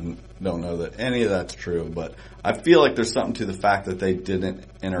 Don't know that any of that's true, but I feel like there's something to the fact that they didn't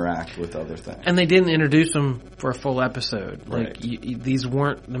interact with other things. And they didn't introduce them for a full episode. Right. Like these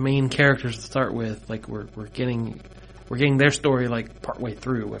weren't the main characters to start with. Like we're getting their story like partway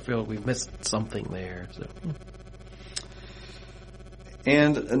through. I feel like we've missed something there. So.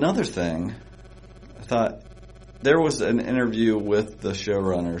 And another thing, I thought there was an interview with the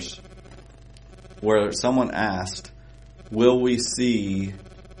showrunners where someone asked, will we see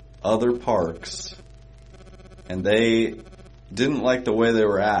other parks? And they didn't like the way they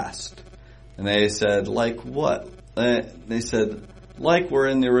were asked. And they said, like what? They said, like we're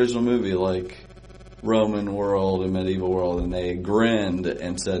in the original movie, like Roman world and medieval world. And they grinned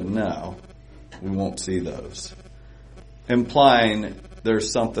and said, no, we won't see those. Implying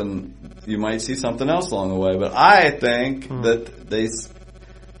there's something, you might see something else along the way. But I think that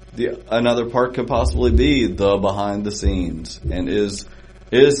another part could possibly be the behind the scenes, and is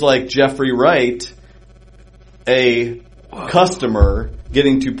like Jeffrey Wright a customer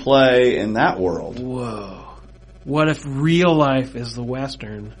getting to play in that world. Whoa. What if real life is the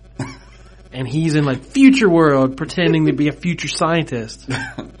Western and he's in like future world pretending to be a future scientist?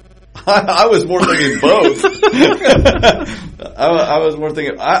 I was more thinking both. I was more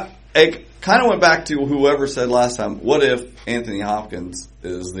thinking, it kind of went back to whoever said last time, what if Anthony Hopkins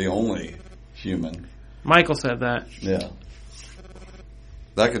is the only human? Michael said that. Yeah.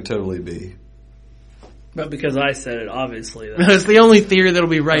 That could totally be. But because I said it, obviously. It's the only theory that'll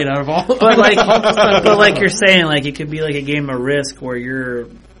be right out of all. But like you're saying, like it could be like a game of Risk where you're,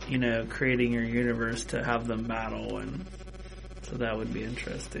 you know, creating your universe to have them battle, and so that would be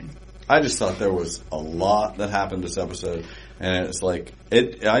interesting. I just thought there was a lot that happened this episode, and it's like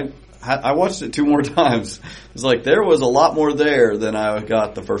I watched it 2 more times. It's like there was a lot more there than I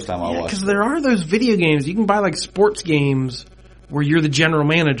got the first time I watched it. Because there are those video games you can buy, like sports games where you're the general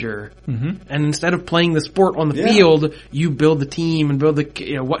manager, and instead of playing the sport on the field, you build the team and build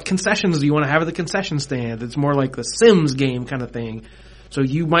what concessions do you want to have at the concession stand. It's more like the Sims game kind of thing. So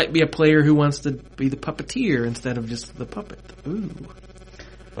you might be a player who wants to be the puppeteer instead of just the puppet. Ooh.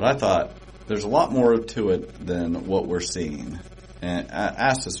 But I thought there's a lot more to it than what we're seeing, and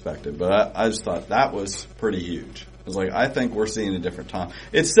as suspected. But I just thought that was pretty huge. I was like, I think we're seeing a different time.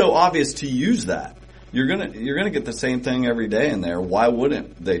 It's so obvious to use that. You're gonna get the same thing every day in there. Why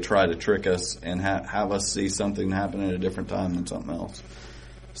wouldn't they try to trick us and have us see something happen at a different time than something else?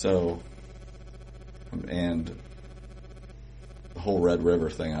 So, and the whole Red River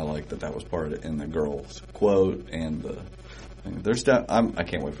thing, I like that was part of it in the girl's quote and the. I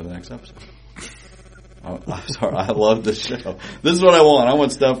can't wait for the next episode. I'm sorry, I love this show. This is what I want. I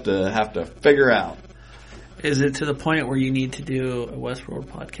want stuff to have to figure out. Is it to the point where you need to do a Westworld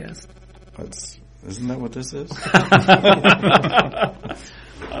podcast? Isn't that what this is?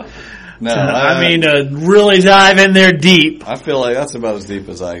 No, I mean to really dive in there deep. I feel like that's about as deep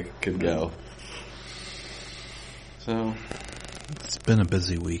as I could go. So it's been a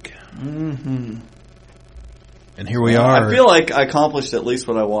busy week. Mm-hmm. And here we are. I feel like I accomplished at least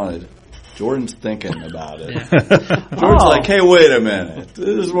what I wanted. Jordan's thinking about it. Jordan's like, hey, wait a minute.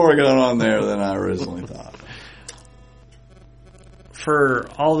 There's more going on there than I originally thought. For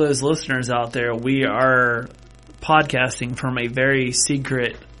all those listeners out there, we are podcasting from a very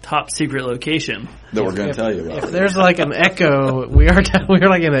top secret location that we're going to tell you about. If there's like an echo, we are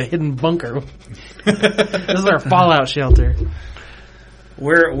like in a hidden bunker. This is our fallout shelter.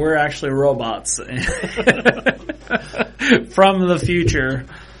 We're actually robots from the future,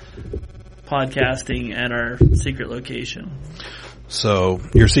 podcasting at our secret location. So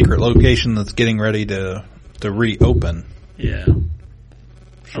your secret location that's getting ready to reopen. Yeah.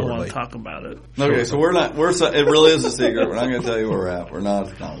 I don't want to talk about it. Okay, so it really is a secret. We're not going to tell you where we're at. We're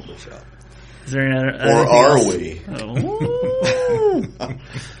not a comic book shop. Is there any other or are else? we? Oh.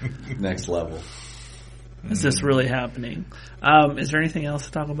 Next level. Is this really happening? Is there anything else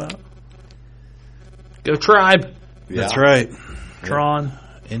to talk about? Go Tribe. Yeah. That's right. Tron.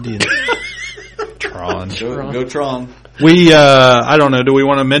 Indian. Tron. Go Tron. We, I don't know, do we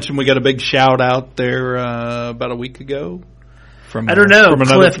want to mention we got a big shout out there about a week ago? I don't know.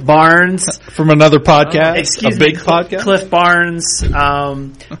 Cliff Barnes from another podcast. Excuse me, podcast. Cliff Barnes.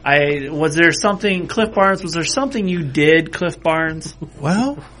 Was there something you did, Cliff Barnes?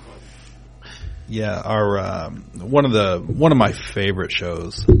 Well, yeah. Our one of my favorite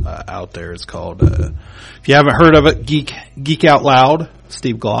shows out there is called. If you haven't heard of it, Geek Out Loud.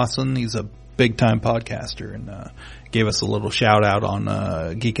 Steve Glosson. He's a big time podcaster and gave us a little shout out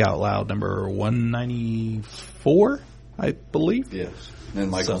on Geek Out Loud number 194. I believe. Yes.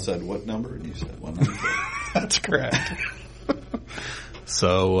 And Michael said what number? And you said 194. That's correct.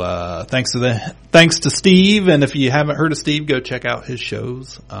 So thanks to Steve, and if you haven't heard of Steve, go check out his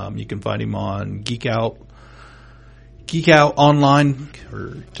shows. You can find him on Geek Out Online,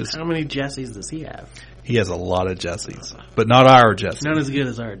 or just. How many Jessies does he have? He has a lot of Jessies, but not our Jessies. Not as good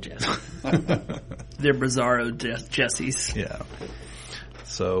as our Jessies. They're bizarro Jessies. Yeah.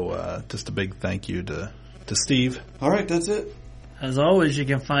 So just a big thank you to Steve. All right, that's it. As always, you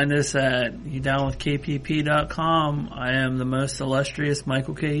can find us at youdownwithkpp.com. I am the most illustrious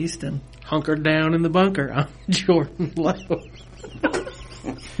Michael K. Easton. Hunkered down in the bunker. I'm Jordan Lowe.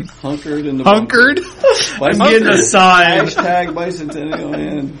 Hunkered in the bunker. I'm getting a sign. Hashtag Bicentennial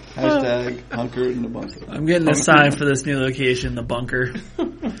Man. Hashtag hunkered in the bunker. I'm getting a sign for this new location, the bunker.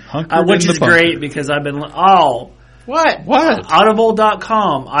 Which is great because I've been... What?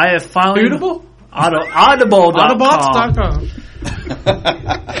 Audible.com. I have finally... Audible? Audible.com.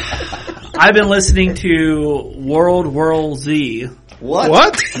 I've been listening to World Z.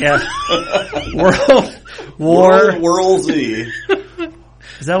 What? Yeah. World Z.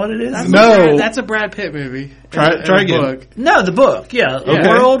 Is that what it is? That's a Brad Pitt movie. Try again. Book. No, the book. Yeah. Okay.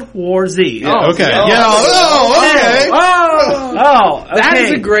 World War Z. Oh, okay. Okay. That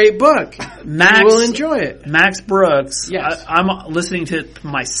is a great book. Max, you will enjoy it. Max Brooks. Yes. I'm listening to it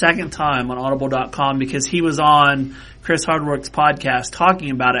my second time on Audible.com because he was on Chris Hardwick's podcast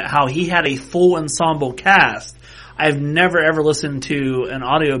talking about it, how he had a full ensemble cast. I've never ever listened to an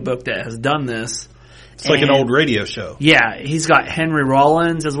audiobook that has done this. It's like an old radio show. Yeah, he's got Henry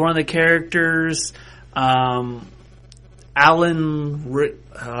Rollins as one of the characters. Alan,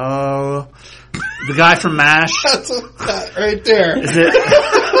 the guy from MASH. That's that right there. Is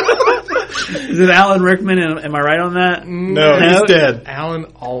it Alan Rickman? Am I right on that? No, he's dead. Alan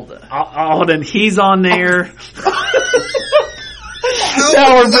Alda. Alden. He's on there.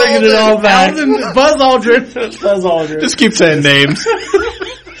 Now we're bringing it all back. Buzz Aldrin. Buzz Aldrin. Just keep saying names.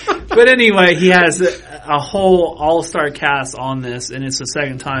 But anyway, he has a whole all-star cast on this, and it's the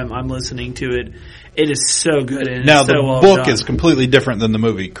second time I'm listening to it. It is so good. And Now, it's so the well book done. is completely different than the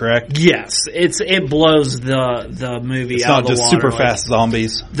movie, correct? Yes, it blows the movie It's out not of the just water. super fast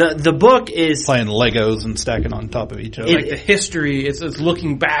zombies The book is playing Legos and stacking on top of each other. Like the history, it's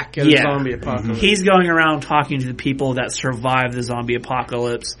looking back at a zombie apocalypse. He's going around talking to the people that survived the zombie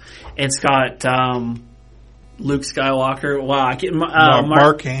apocalypse. It's got Luke Skywalker. Wow,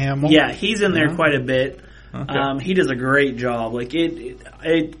 Mark Hamill. Yeah, he's in there Uh-huh. quite a bit. Okay. He does a great job. Like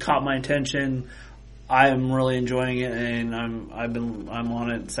it caught my attention. I'm really enjoying it, and I'm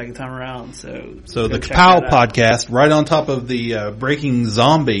on it second time around. So the check Kapow that out. podcast, right on top of the Breaking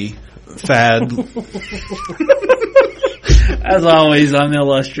Zombie fad. As always, I'm the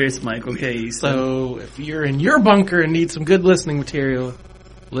illustrious Michael Case. So if you're in your bunker and need some good listening material,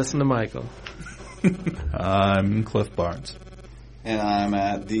 listen to Michael. I'm Cliff Barnes. And I'm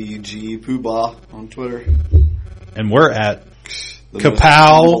at the G Poobah on Twitter. And we're at The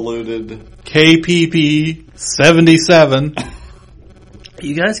Kapow convoluted KPP 77.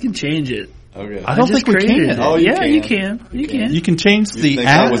 You guys can change it. Okay. I don't think we created can. it. Oh, you yeah, can. you can. You can. You can change You the think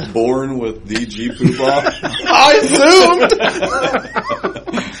ad. I was born with the G Poobah? I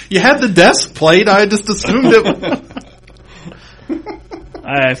assumed. You had the desk plate. I just assumed it.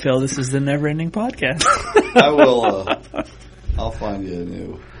 I feel this is the never-ending podcast. I will. I'll find you a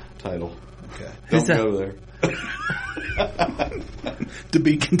new title. Okay. Don't go there. To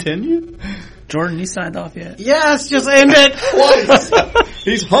be continued? Jordan, you signed off yet? Yes, just end it. Twice.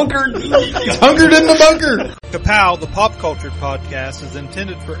 He's hunkered. He's hunkered in the bunker. Kapow, the pop culture podcast, is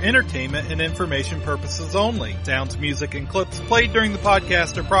intended for entertainment and information purposes only. Sounds, music, and clips played during the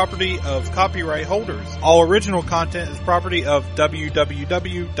podcast are property of copyright holders. All original content is property of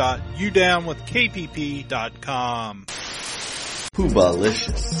www.udownwithkpp.com.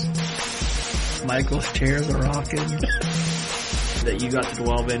 Poobah-licious. Michael's chairs are rocking. That you got to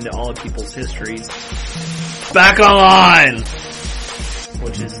delve into all of people's histories. Back online!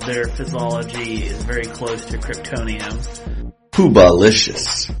 Which is their physiology is very close to Kryptonium.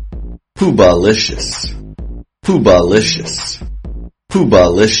 Poobah-licious. Poobah-licious. Poobah-licious.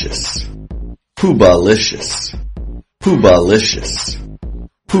 Poobah-licious. Poobah-licious. Poobah-licious.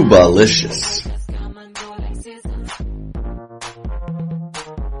 Poobah-licious.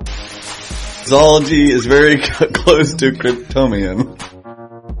 Zoology is very close to Kryptonium.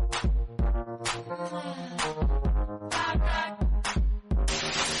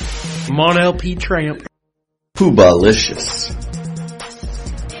 Mon LP Tramp. Poobah-licious.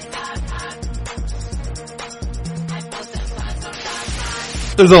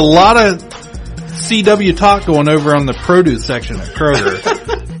 There's a lot of CW talk going over on the produce section at Kroger.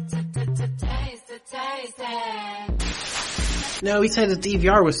 No, he said his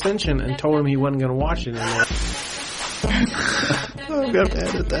DVR was sentient and told him he wasn't going to watch it anymore. I'm going to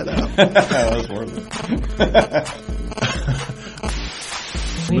edit that out. That was worth it.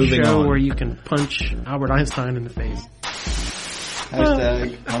 Any Moving show on. where you can punch Albert Einstein in the face.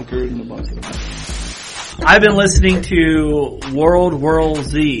 Hashtag hunkered in the bunker. I've been listening to World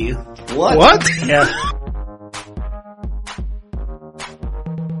Z. What? Yeah.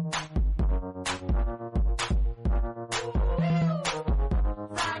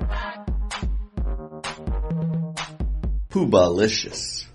 Poobah-licious.